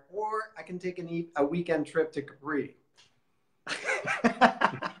Walmart, or I can take a weekend trip to Capri.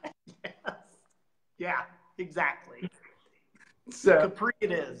 Yes. Yeah, exactly. So Capri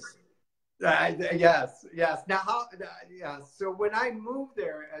it is. Yes. Now, so when I move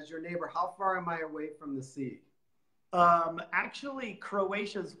there as your neighbor, how far am I away from the sea? Actually,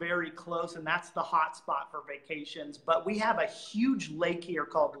 Croatia's very close, and that's the hot spot for vacations. But we have a huge lake here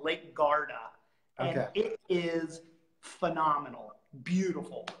called Lake Garda, and it is phenomenal,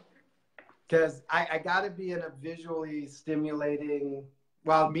 beautiful. Because I got to be in a visually stimulating,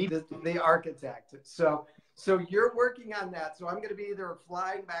 the architect. So you're working on that. So I'm going to be either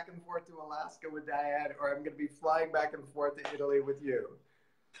flying back and forth to Alaska with Diane, or I'm going to be flying back and forth to Italy with you.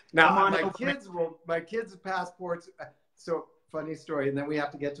 Now, my kids' passports. So funny story. And then we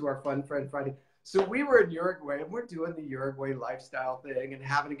have to get to our Fun Friend Friday. So we were in Uruguay and we're doing the Uruguay lifestyle thing and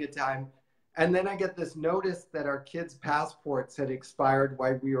having a good time. And then I get this notice that our kids' passports had expired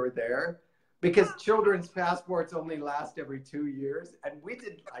while we were there because children's passports only last every 2 years. And we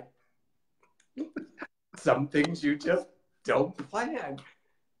did some things you just don't plan.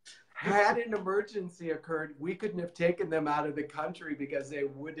 Had an emergency occurred, we couldn't have taken them out of the country because they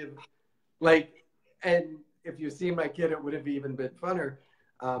would have, and if you see my kid, it would have even been funner.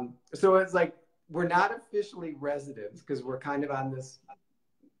 So it's like, we're not officially residents because we're kind of on this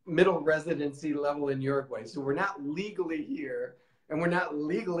middle residency level in Uruguay. So we're not legally here and we're not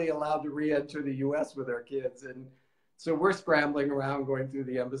legally allowed to re-enter the US with our kids. And so we're scrambling around going through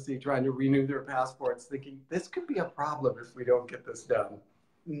the embassy, trying to renew their passports, thinking this could be a problem if we don't get this done.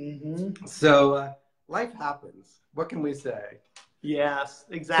 Mm-hmm. So life happens. What can we say? Yes,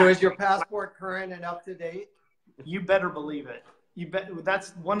 exactly. So is your passport current and up to date? You better believe it.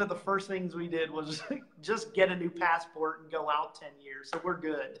 That's one of the first things we did was just get a new passport and go out 10 years. So we're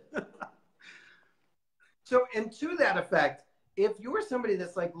good. So, and to that effect, if you're somebody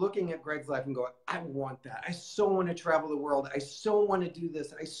that's like looking at Greg's life and going, I want that. I so want to travel the world. I so want to do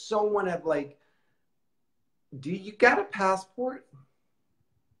this. I so want to do you got a passport?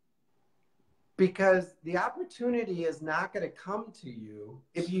 Because the opportunity is not going to come to you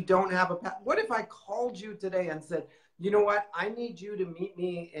if you don't have a passport. What if I called you today and said, you know what, I need you to meet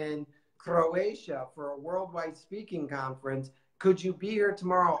me in Croatia for a worldwide speaking conference. Could you be here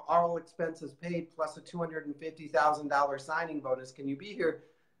tomorrow? All expenses paid plus a $250,000 signing bonus. Can you be here?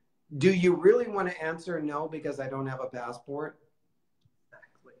 Do you really want to answer no because I don't have a passport?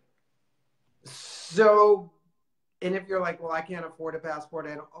 Exactly. So, and if you're like, well, I can't afford a passport,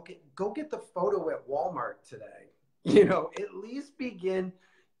 I don't, okay, go get the photo at Walmart today. You know, at least begin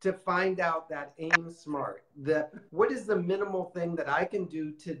to find out that aim smart. What is the minimal thing that I can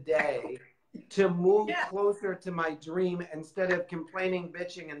do today to move closer to my dream instead of complaining,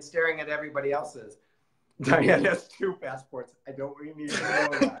 bitching, and staring at everybody else's? Diane has 2 passports. I don't really need to know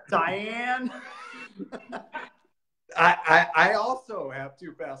that. Diane. I also have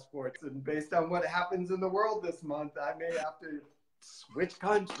 2 passports, and based on what happens in the world this month, I may have to switch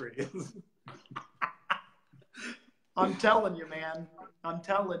countries. I'm telling you, man. I'm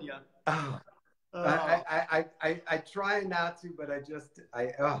telling you. I try not to, but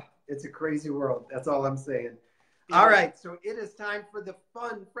it's a crazy world. That's all I'm saying. All right, so it is time for the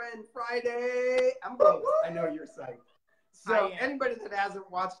Fun Friend Friday. I know you're psyched. So anybody that hasn't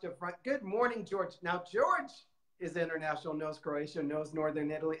watched good morning, George. Now, George is international, knows Croatia, knows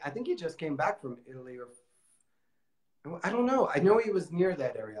Northern Italy. I think he just came back from Italy, or I don't know. I know he was near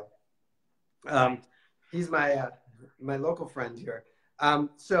that area. He's my local friend here.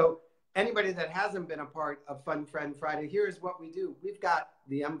 So anybody that hasn't been a part of Fun Friend Friday, here's what we do. We've got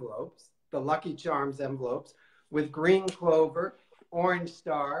the envelopes, the Lucky Charms envelopes with green clover, orange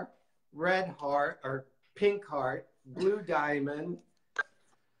star, red heart, or pink heart, blue diamond,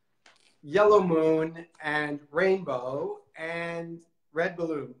 yellow moon, and rainbow, and red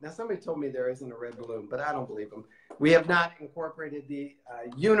balloon. Now, somebody told me there isn't a red balloon, but I don't believe them. We have not incorporated the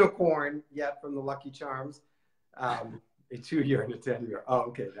unicorn yet from the Lucky Charms. A 2-year and a 10-year. Oh,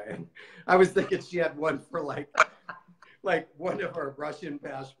 okay, Diane. I was thinking she had one for like one of her Russian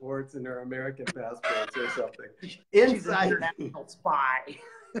passports and her American passports or something. She's an international spy.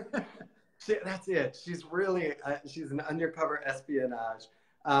 That's it. She's really, she's an undercover espionage.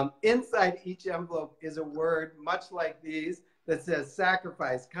 Inside each envelope is a word, much like these, that says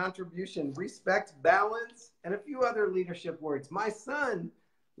sacrifice, contribution, respect, balance, and a few other leadership words. My son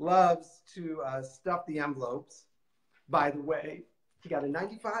loves to stuff the envelopes. By the way, he got a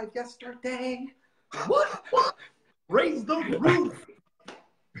 95 yesterday. What? Raise the roof.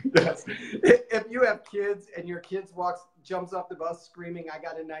 Yes. If you have kids and your kid jumps off the bus screaming, I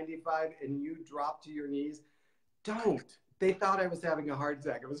got a 95, and you drop to your knees, don't. They thought I was having a heart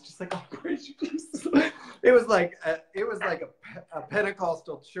attack. It was just like, oh, praise you, Jesus. It was like a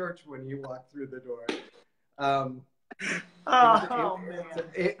Pentecostal church when you walked through the door.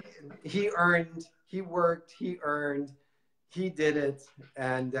 He worked, he earned, he did it,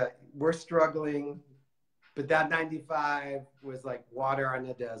 and we're struggling. But that 95 was like water on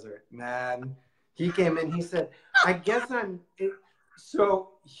the desert, man. He came in, he said, I guess so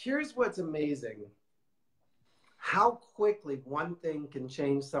here's what's amazing. How quickly one thing can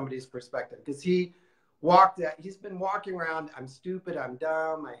change somebody's perspective. Because he's been walking around, I'm stupid, I'm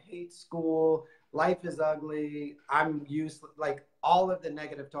dumb, I hate school, life is ugly, I'm useless. Like all of the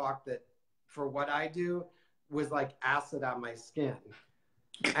negative talk that for what I do was like acid on my skin.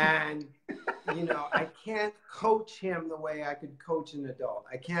 And, you know, I can't coach him the way I could coach an adult.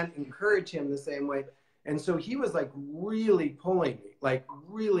 I can't encourage him the same way. And so he was like really pulling me, like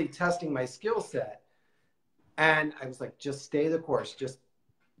really testing my skill set. And I was like, just stay the course, just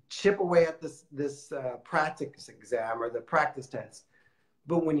chip away at this practice exam or the practice test.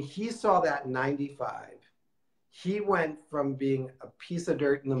 But when he saw that 95, he went from being a piece of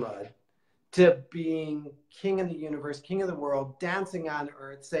dirt in the mud to being king of the universe, king of the world, dancing on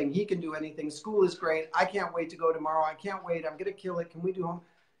earth, saying he can do anything. School is great. I can't wait to go tomorrow. I can't wait. I'm going to kill it. Can we do home?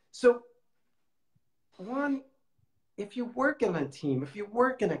 So one, if you work in a team, if you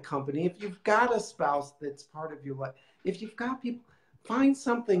work in a company, if you've got a spouse that's part of your life, if you've got people, find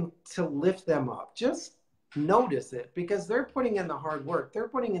something to lift them up. Just notice it because they're putting in the hard work. They're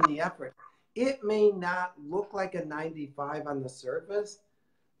putting in the effort. It may not look like a 95 on the surface,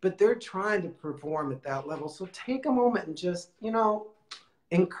 but they're trying to perform at that level. So take a moment and just, you know,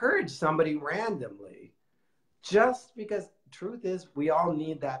 encourage somebody randomly. Just because truth is, we all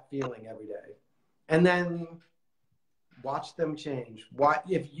need that feeling every day. And then watch them change.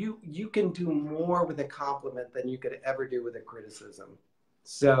 If you can do more with a compliment than you could ever do with a criticism.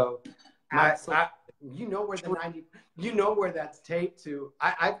 So Absolutely. You know where the 90, you know where that's taped to.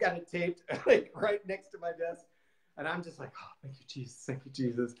 I've got it taped like right next to my desk. And I'm just like, oh, thank you, Jesus. Thank you,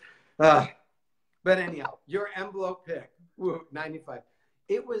 Jesus. But anyhow, your envelope pick, 95.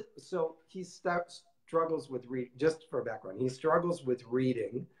 It was, so he struggles with reading, just for background, he struggles with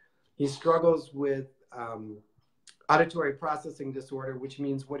reading. He struggles with auditory processing disorder, which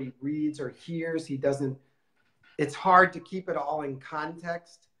means what he reads or hears, he doesn't, it's hard to keep it all in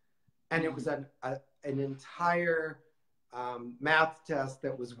context. And it was an entire math test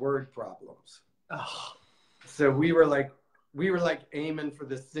that was word problems. Oh. So we were like aiming for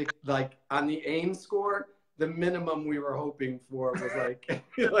the six, like on the AIM score, the minimum we were hoping for was like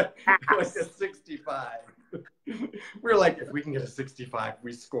a 65. We were like, if we can get a 65,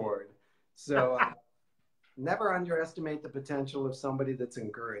 we scored. So never underestimate the potential of somebody that's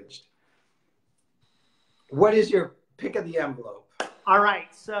encouraged. What is your pick of the envelope? All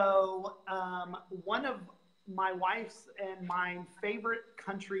right. So one of my wife's and my favorite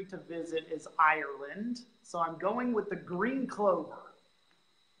country to visit is Ireland. So I'm going with the green clover.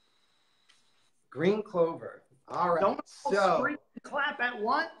 Green clover. All right. Don't so scream and clap at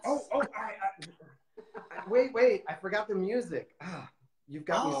once. Oh, all right. Wait. I forgot the music. You've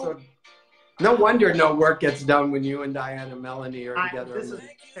got me so... No wonder no work gets done when you and Diana Melanie are together. This is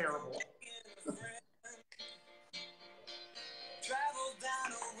terrible.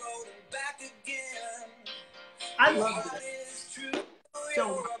 I love this. So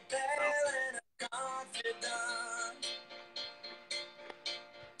much.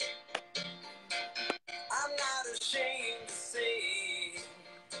 I'm not ashamed to say,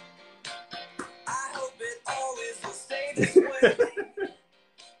 I hope it always will stay this way.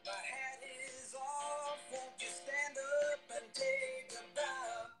 My hat is off, won't you stand up and take a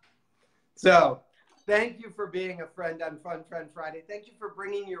bow? So, thank you for being a friend on Fun Friend Friday. Thank you for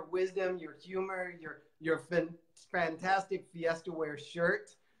bringing your wisdom, your humor, your fantastic Fiesta Wear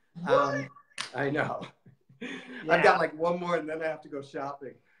shirt. I know. Yeah. I've got like one more and then I have to go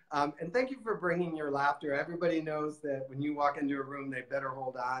shopping. And thank you for bringing your laughter. Everybody knows that when you walk into a room, they better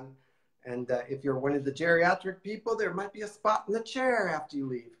hold on. And if you're one of the geriatric people, there might be a spot in the chair after you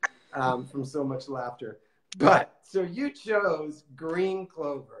leave from so much laughter. But so you chose green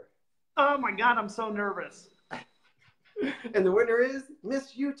clover. Oh my God, I'm so nervous. And the winner is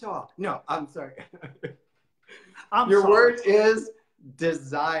Miss Utah. No, I'm sorry. Your word is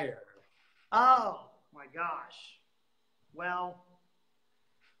desire. Oh my gosh. Well,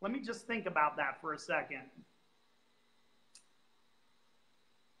 let me just think about that for a second.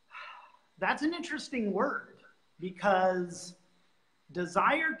 That's an interesting word because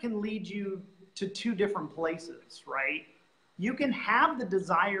desire can lead you to two different places, right? You can have the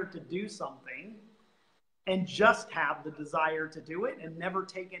desire to do something and just have the desire to do it and never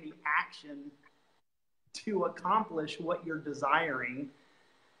take any action to accomplish what you're desiring.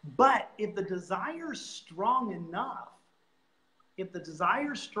 But if the desire is strong enough,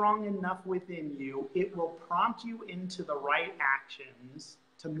 within you, it will prompt you into the right actions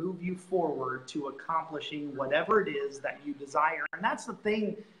to move you forward to accomplishing whatever it is that you desire. And that's the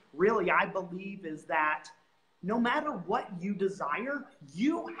thing, really, I believe, is that no matter what you desire,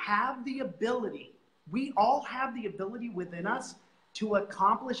 you have the ability. We all have the ability within us to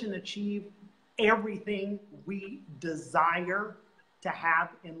accomplish and achieve everything we desire to have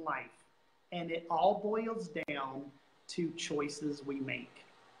in life. And it all boils down to choices we make.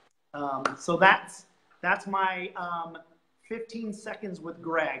 So that's my 15 seconds with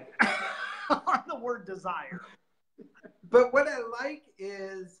Greg on the word desire. But what I like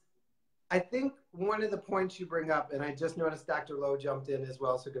is, I think one of the points you bring up, and I just noticed Dr. Lowe jumped in as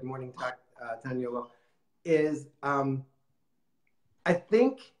well, so good morning, Tanya Lowe, is I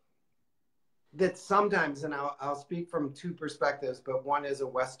think that sometimes, and I'll speak from two perspectives, but one is a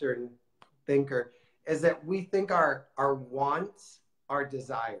Western thinker, is that we think our wants are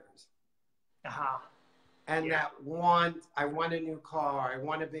desires. Uh-huh. And that I want a new car, I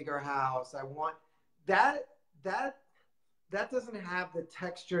want a bigger house, I want that doesn't have the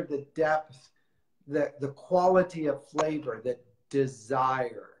texture, the depth, the quality of flavor that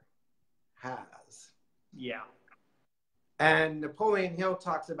desire has. Yeah. And Napoleon Hill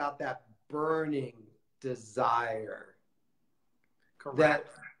talks about that burning desire. Correct.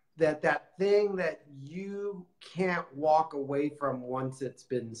 That thing that you can't walk away from once it's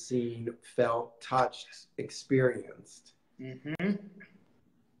been seen, felt, touched, experienced. Mm-hmm.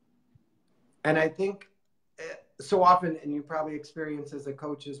 And I think so often, and you probably experience as a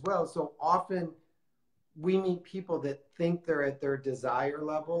coach as well, so often we meet people that think they're at their desire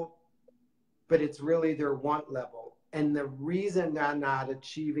level, but it's really their want level. And the reason they're not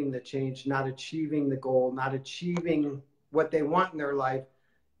achieving the change, not achieving the goal, not achieving what they want in their life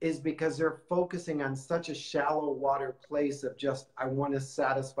is because they're focusing on such a shallow water place of just, I want to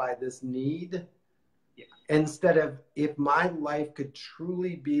satisfy this need. Yeah. Instead of, if my life could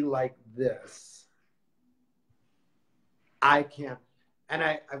truly be like this, I can't. And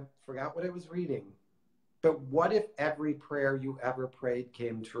I forgot what I was reading. But what if every prayer you ever prayed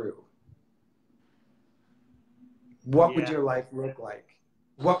came true? What would your life look like?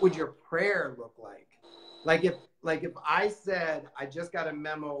 What would your prayer look like? Like if I said, I just got a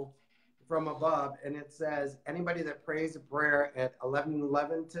memo from above and it says, anybody that prays a prayer at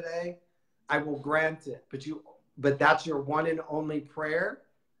 11:11 today, I will grant it. But that's your one and only prayer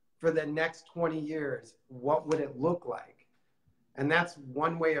for the next 20 years. What would it look like? And that's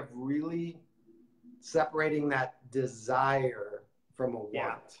one way of really separating that desire from a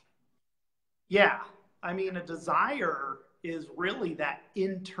want. Yeah. I mean, a desire is really that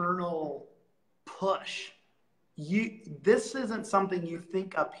internal push. This isn't something you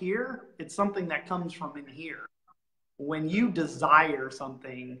think up here. It's something that comes from in here. When you desire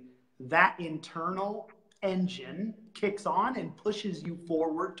something, that internal engine kicks on and pushes you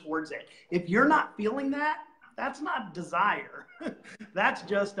forward towards it. If you're not feeling that, that's not desire. That's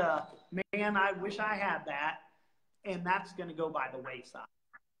just a, man, I wish I had that. And that's going to go by the wayside.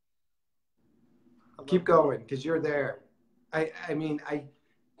 Keep going, because you're there. I mean,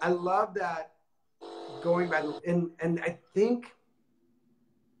 I love that going by the, and I think,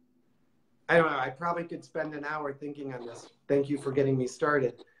 I don't know, I probably could spend an hour thinking on this. Thank you for getting me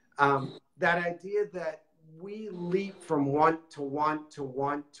started. That idea that we leap from want to want to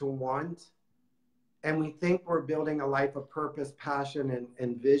want to want, and we think we're building a life of purpose, passion,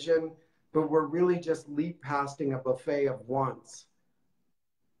 and vision, but we're really just leap pasting a buffet of wants.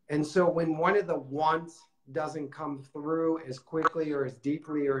 And so when one of the wants doesn't come through as quickly or as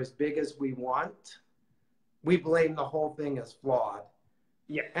deeply or as big as we want, we blame the whole thing as flawed.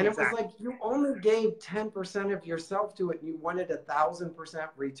 Yeah, and exactly. It was like, you only gave 10% of yourself to it and you wanted 1,000%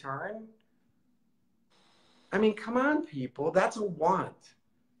 return. I mean, come on, people. That's a want,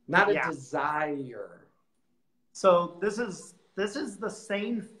 not a desire. So this is the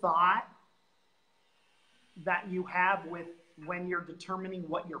same thought that you have with when you're determining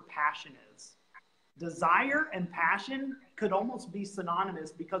what your passion is. Desire and passion could almost be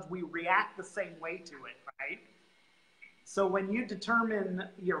synonymous because we react the same way to it, right? So when you determine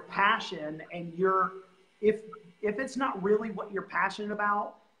your passion and if it's not really what you're passionate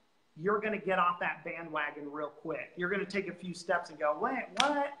about, you're going to get off that bandwagon real quick. You're going to take a few steps and go, wait,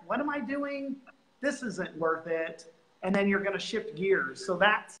 what am I doing? This isn't worth it. And then you're going to shift gears. So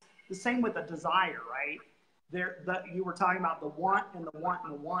that's the same with a desire, right? You were talking about the want and the want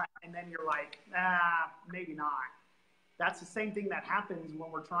and the want, and then you're like, maybe not. That's the same thing that happens when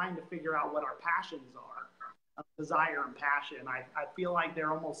we're trying to figure out what our passions are. Desire and passion, I feel like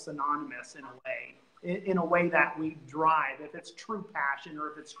they're almost synonymous in a way that we drive. If it's true passion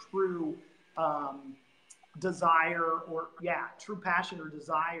or if it's true desire true passion or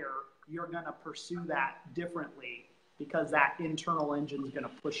desire, you're going to pursue that differently because that internal engine is going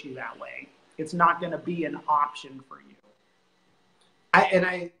to push you that way. It's not going to be an option for you.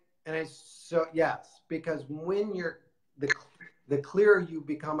 So yes, because when you're the clearer you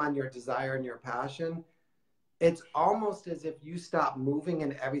become on your desire and your passion, it's almost as if you stop moving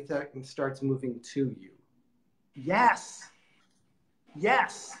and everything starts moving to you. Yes. Yeah.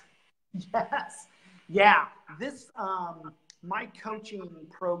 This, my coaching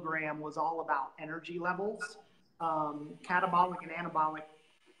program was all about energy levels, catabolic and anabolic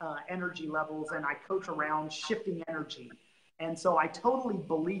energy levels, and I coach around shifting energy. And so I totally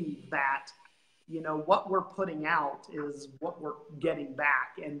believe that, what we're putting out is what we're getting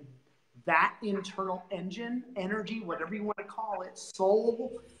back. And that internal engine, energy, whatever you want to call it,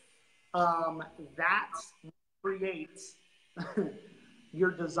 soul, that creates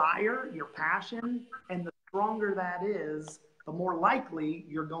your desire, your passion, and the stronger that is, the more likely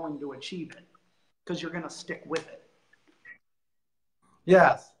you're going to achieve it because you're going to stick with it.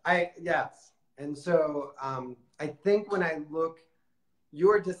 Yes. And so I think when I look,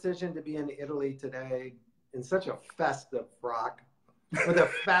 your decision to be in Italy today in such a festive frock with a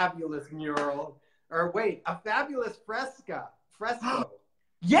fabulous mural, a fabulous fresco.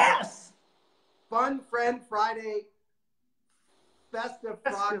 Yes! Fun Friend Friday festive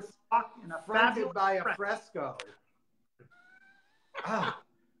frocks fronted by a fresco.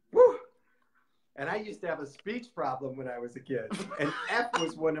 Woo. And I used to have a speech problem when I was a kid, and F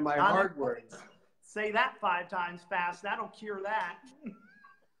was one of my hard words. Say that 5 times fast. That'll cure that.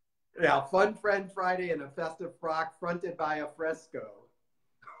 Yeah, Fun Friend Friday in a festive frock fronted by a fresco.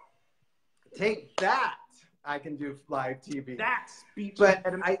 Take that. I can do live TV. That speech. But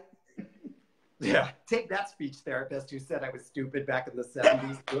yeah, take that, speech therapist who said I was stupid back in the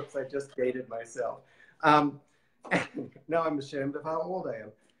 70s. Whoops, I just dated myself. Now I'm ashamed of how old I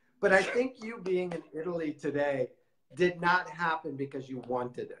am. But I think you being in Italy today did not happen because you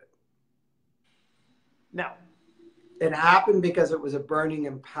wanted it. No. It happened because it was a burning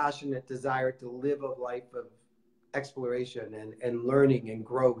and passionate desire to live a life of exploration and learning and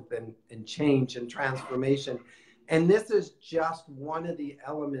growth and change and transformation. And this is just one of the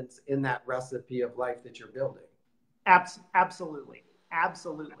elements in that recipe of life that you're building. Absolutely.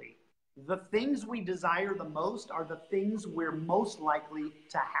 Absolutely. The things we desire the most are the things we're most likely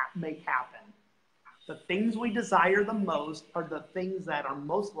to make happen. The things we desire the most are the things that are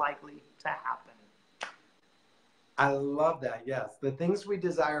most likely to happen. I love that. Yes. The things we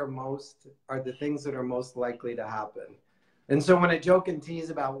desire most are the things that are most likely to happen. And so when I joke and tease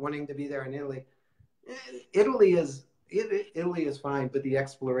about wanting to be there in Italy, Italy is fine, but the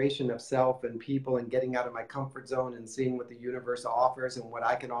exploration of self and people and getting out of my comfort zone and seeing what the universe offers and what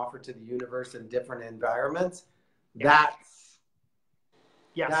I can offer to the universe in different environments, that's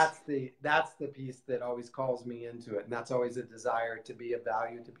the piece that always calls me into it. And that's always a desire to be of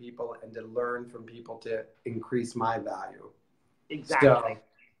value to people and to learn from people to increase my value. Exactly.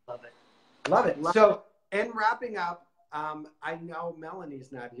 So, love it. Love it. So, in wrapping up, I know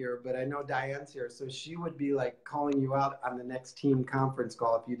Melanie's not here, but I know Diane's here. So she would be like calling you out on the next team conference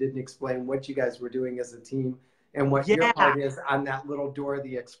call if you didn't explain what you guys were doing as a team and what your part is on that little Dora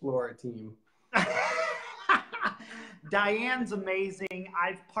the Explorer team. Diane's amazing.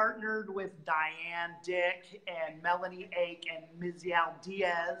 I've partnered with Diane Dick and Melanie Ake and Mizial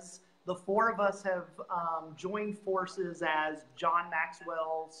Diaz. The four of us have joined forces as John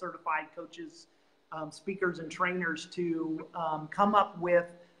Maxwell certified coaches, speakers, and trainers to come up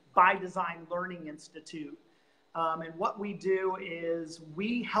with By Design Learning Institute. And what we do is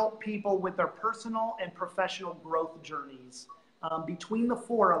we help people with their personal and professional growth journeys. Between the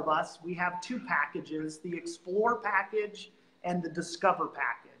four of us, we have two packages, the Explore package and the Discover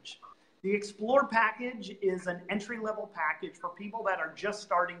package. The Explore package is an entry-level package for people that are just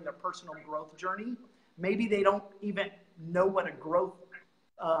starting their personal growth journey. Maybe they don't even know what a growth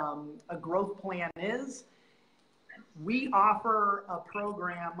plan is. We offer a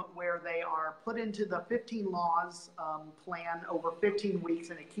program where they are put into the 15 Laws plan over 15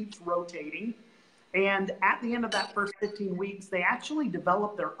 weeks, and it keeps rotating. And at the end of that first 15 weeks, they actually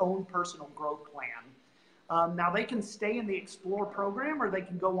develop their own personal growth plan. Now, they can stay in the Explore program, or they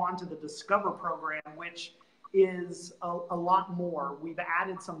can go on to the Discover program, which is a lot more. We've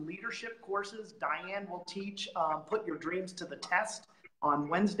added some leadership courses. Diane will teach Put Your Dreams to the Test on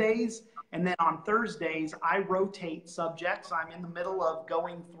Wednesdays. And then on Thursdays, I rotate subjects. I'm in the middle of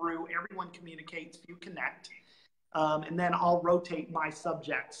going through Everyone Communicates, Few Connect. And then I'll rotate my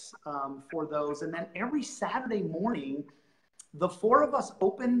subjects for those. And then every Saturday morning, the four of us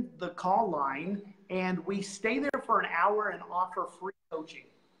open the call line and we stay there for an hour and offer free coaching.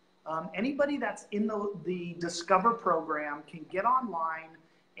 Anybody that's in the Discover program can get online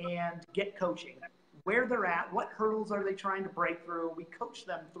and get coaching. Where they're at, what hurdles are they trying to break through? We coach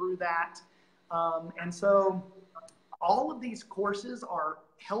them through that. And so all of these courses are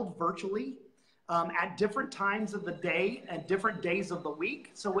held virtually at different times of the day and different days of the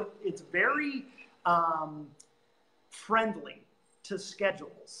week. So it's very friendly to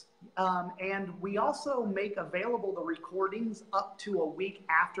schedules. And we also make available the recordings up to a week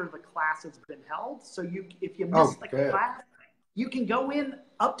after the class has been held. So if you miss the class, you can go in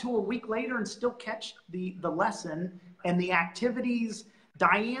up to a week later and still catch the lesson and the activities.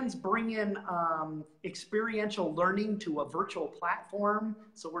 Diane's bringing experiential learning to a virtual platform.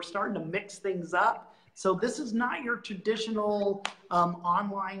 So we're starting to mix things up. So this is not your traditional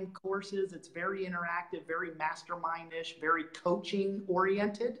online courses. It's very interactive, very mastermind-ish, very coaching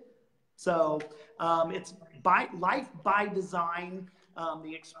oriented. So it's Life by Design,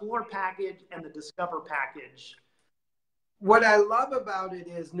 the Explore package and the Discover package. What I love about it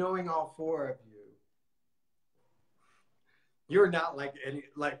is knowing all four of you. You're not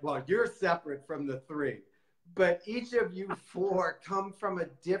well, you're separate from the three, but each of you four come from a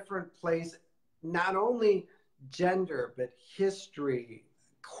different place, not only gender, but history,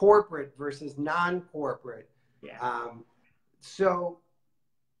 corporate versus non-corporate. Yeah. So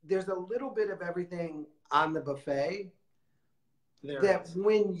there's a little bit of everything on the buffet.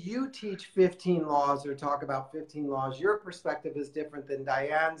 When you teach 15 laws or talk about 15 laws, your perspective is different than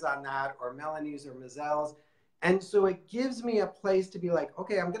Diane's on that, or Melanie's or Mizelle's. And so it gives me a place to be like,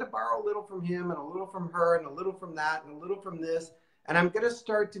 okay, I'm going to borrow a little from him and a little from her and a little from that and a little from this. And I'm going to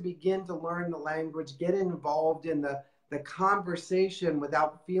start to begin to learn the language, get involved in the conversation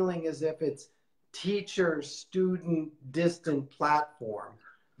without feeling as if it's teacher, student, distant platform.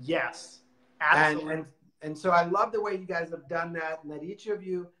 Yes, absolutely. And so I love the way you guys have done that, and that each of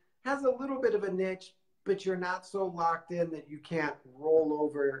you has a little bit of a niche, but you're not so locked in that you can't roll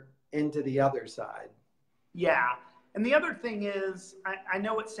over into the other side. Yeah. And the other thing is, I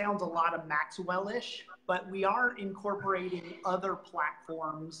know it sounds a lot of Maxwell-ish, but we are incorporating other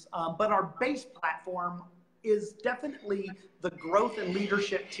platforms. But our base platform is definitely the growth and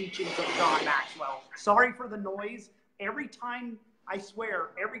leadership teachings of John Maxwell. Sorry for the noise. Every time, I swear,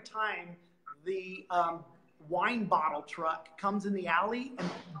 every time the wine bottle truck comes in the alley and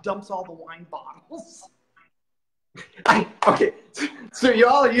dumps all the wine bottles. Okay, so you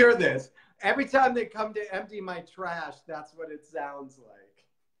all hear this. Every time they come to empty my trash, that's what it sounds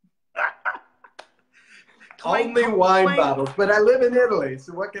like. Only wine bottles, but I live in Italy,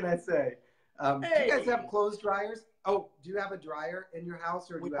 so what can I say? Do you guys have clothes dryers? Oh, do you have a dryer in your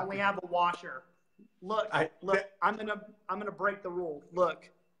house, or do we you only have a washer? Look, I'm gonna break the rule. Look.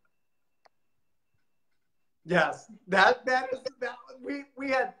 Yes, that we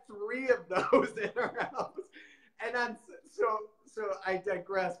had 3 of those in our house, and so I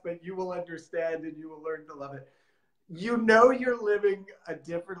digress, but you will understand and you will learn to love it. You know you're living a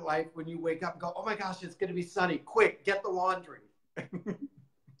different life when you wake up and go, oh my gosh, it's going to be sunny. Quick, get the laundry.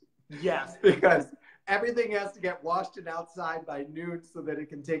 Yes. Because everything has to get washed and outside by noon so that it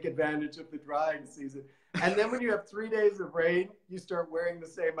can take advantage of the drying season. And then when you have 3 days of rain, you start wearing the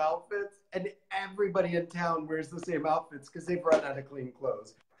same outfits, and everybody in town wears the same outfits because they've run out of clean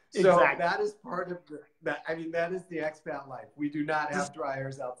clothes. So exactly. That is part of that. I mean, that is the expat life. We do not have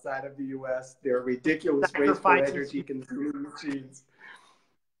dryers outside of the U.S. They're ridiculous, wasteful, energy-consuming machines.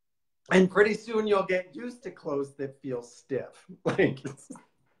 And pretty soon you'll get used to clothes that feel stiff. Like,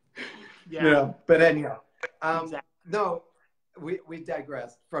 yeah. You know, but anyhow, Exactly. no, we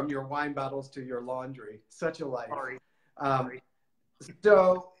digressed from your wine bottles to your laundry. Such a life. Sorry.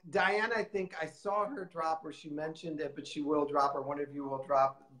 So Diane, I think I saw her drop, or she mentioned it, but she will drop, or one of you will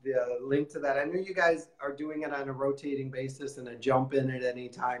drop the link to that. I know you guys are doing it on a rotating basis and a jump in at any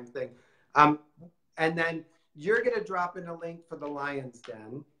time thing. And then you're going to drop in a link for the Lion's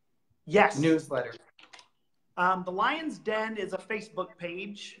Den. Yes. Newsletter. The Lion's Den is a Facebook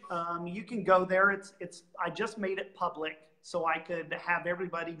page. You can go there. I just made it public so I could have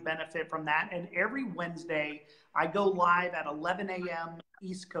everybody benefit from that. And every Wednesday, I go live at 11 a.m.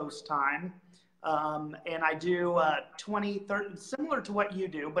 East Coast time. And I do 30, similar to what you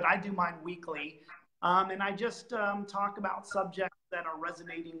do, but I do mine weekly. And I just talk about subjects that are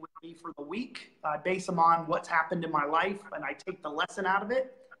resonating with me for the week. I base them on what's happened in my life, and I take the lesson out of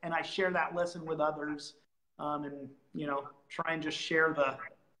it, and I share that lesson with others. And, you know, try and just share the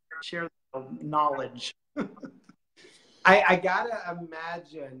knowledge. I gotta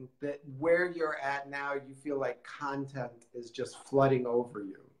imagine that where you're at now, you feel like content is just flooding over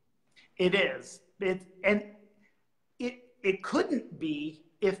you. It is. It couldn't be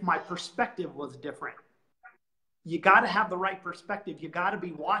if my perspective was different. You got to have the right perspective. You got to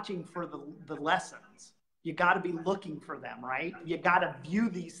be watching for the lessons. You got to be looking for them, right? You got to view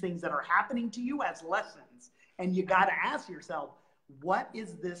these things that are happening to you as lessons. And you got to ask yourself, what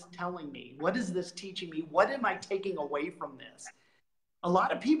is this telling me? What is this teaching me? What am I taking away from this? A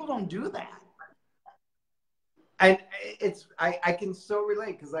lot of people don't do that. And I can so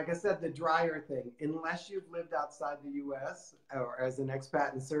relate, because like I said, the dryer thing, unless you've lived outside the US or as an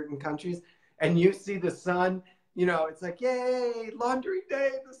expat in certain countries and you see the sun, you know, it's like, yay, laundry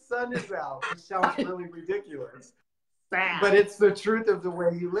day, the sun is out. It sounds really ridiculous. But it's the truth of the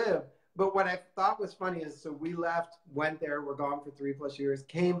way you live. But what I thought was funny is, so we left, went there, we're gone for 3+ years,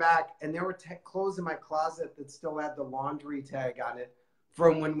 came back, and there were clothes in my closet that still had the laundry tag on it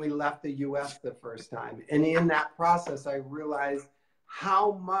from when we left the US the first time. And in that process, I realized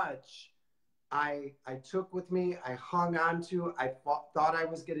how much I took with me, I hung on to, I thought I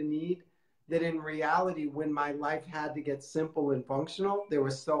was going to need, that in reality, when my life had to get simple and functional, there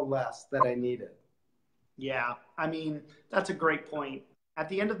was so less that I needed. Yeah, I mean, that's a great point. At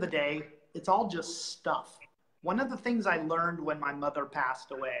the end of the day, it's all just stuff. One of the things I learned when my mother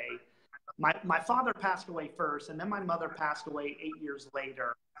passed away, my father passed away first, and then my mother passed away 8 years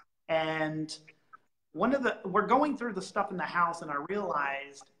later. And we're going through the stuff in the house, and I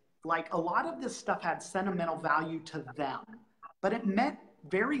realized, like, a lot of this stuff had sentimental value to them, but it meant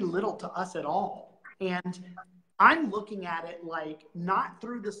very little to us at all. And I'm looking at it like not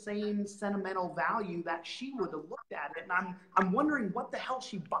through the same sentimental value that she would have looked at it. And I'm wondering what the hell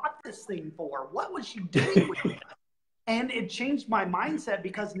she bought this thing for. What was she doing with it? And it changed my mindset,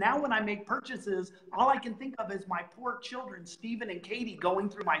 because now when I make purchases, all I can think of is my poor children, Stephen and Katie, going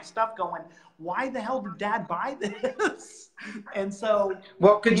through my stuff going, why the hell did Dad buy this? And so...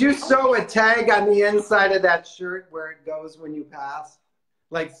 Well, could you sew a tag on the inside of that shirt where it goes when you pass?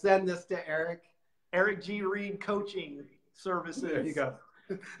 Like, send this to Eric. Eric G. Reid Coaching Services. There you go.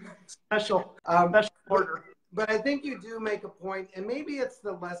 Special order. But I think you do make a point, and maybe it's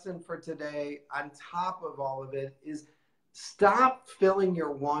the lesson for today on top of all of it, is stop filling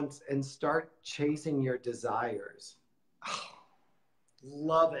your wants and start chasing your desires. Oh,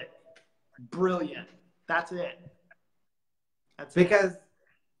 love it. Brilliant. That's it. Because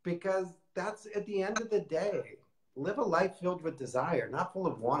that's, at the end of the day, live a life filled with desire, not full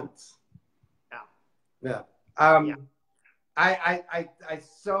of wants. Yeah. Yeah. I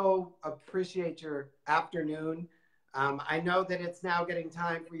so appreciate your afternoon. I know that it's now getting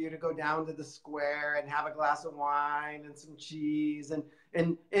time for you to go down to the square and have a glass of wine and some cheese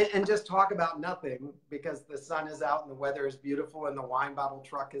and just talk about nothing, because the sun is out and the weather is beautiful and the wine bottle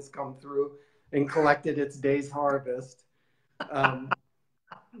truck has come through and collected its day's harvest. I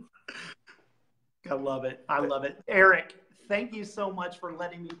love it. I love it. Eric, thank you so much for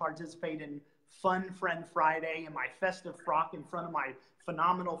letting me participate in Fun Friend Friday in my festive frock in front of my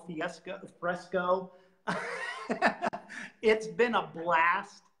phenomenal fresco. It's been a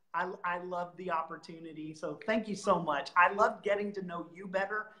blast. I love the opportunity. So thank you so much. I love getting to know you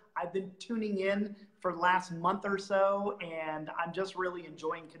better. I've been tuning in for the last month or so, and I'm just really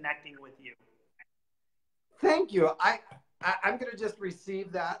enjoying connecting with you. Thank you. I'm going to just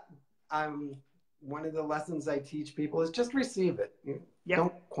receive that. One of the lessons I teach people is just receive it. Yeah.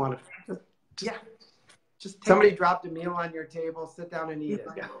 Don't quantify. Just somebody dropped a meal on your table, sit down and eat it.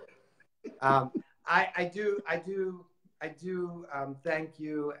 I do thank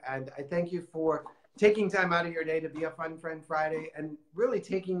you, and I thank you for taking time out of your day to be a Fun Friend Friday and really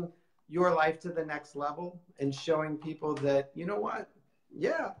taking your life to the next level and showing people that, you know what?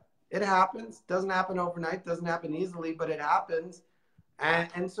 Yeah, it happens. Doesn't happen overnight, doesn't happen easily, but it happens.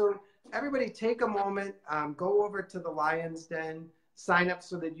 And so everybody take a moment, go over to the Lion's Den, sign up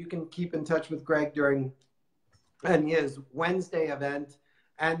so that you can keep in touch with Greg during his Wednesday event,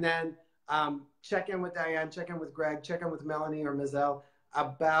 and then check in with Diane, check in with Greg, check in with Melanie or Mizelle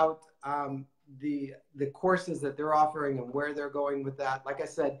about the courses that they're offering and where they're going with that. Like I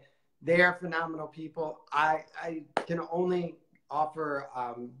said, they are phenomenal people. I can only offer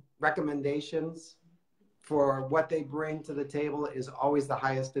recommendations for what they bring to the table is always the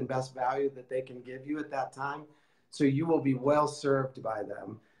highest and best value that they can give you at that time. So you will be well served by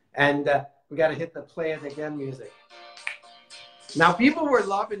them. And we got to hit the play it again music. Now, people were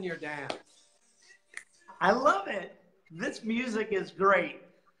loving your dance. I love it. This music is great.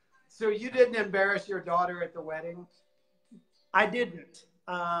 So you didn't embarrass your daughter at the wedding? I didn't.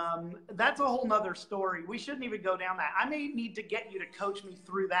 That's a whole nother story. We shouldn't even go down that. I may need to get you to coach me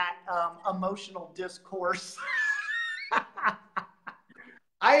through that emotional discourse.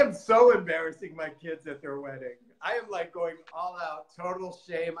 I am so embarrassing my kids at their wedding. I am like going all out, total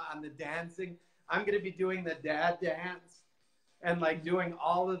shame on the dancing. I'm going to be doing the dad dance and like doing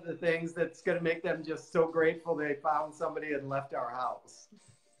all of the things that's going to make them just so grateful they found somebody and left our house.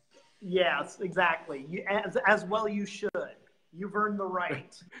 Yes, exactly. As well you should. You've earned the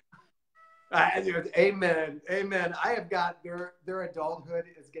right. Amen. Amen. I have got their adulthood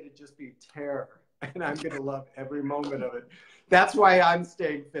is going to just be terror, and I'm going to love every moment of it. That's why I'm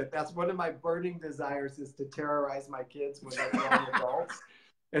staying fit. That's one of my burning desires, is to terrorize my kids when they're grown adults.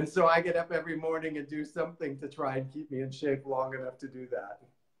 And so I get up every morning and do something to try and keep me in shape long enough to do that.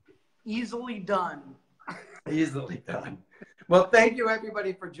 Easily done. Easily done. Well, thank you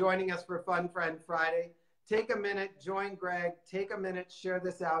everybody for joining us for Fun Friend Friday. Take a minute, join Greg, take a minute, share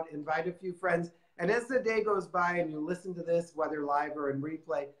this out, invite a few friends. And as the day goes by and you listen to this, whether live or in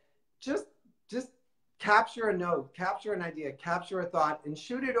replay, just capture a note, capture an idea, capture a thought, and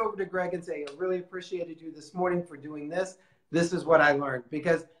shoot it over to Greg and say, I really appreciated you this morning for doing this. This is what I learned.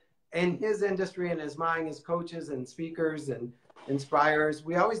 Because in his industry and as mine, as coaches and speakers and inspirers,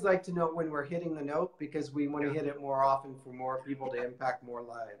 we always like to know when we're hitting the note, because we want to hit it more often for more people to impact more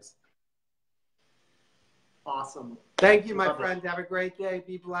lives. Awesome. Thank you, my friend. Have a great day.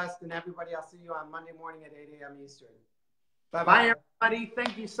 Be blessed. And everybody, I'll see you on Monday morning at 8 a.m. Eastern. Bye-bye. Bye, everybody.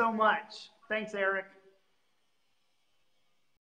 Thank you so much. Thanks, Eric.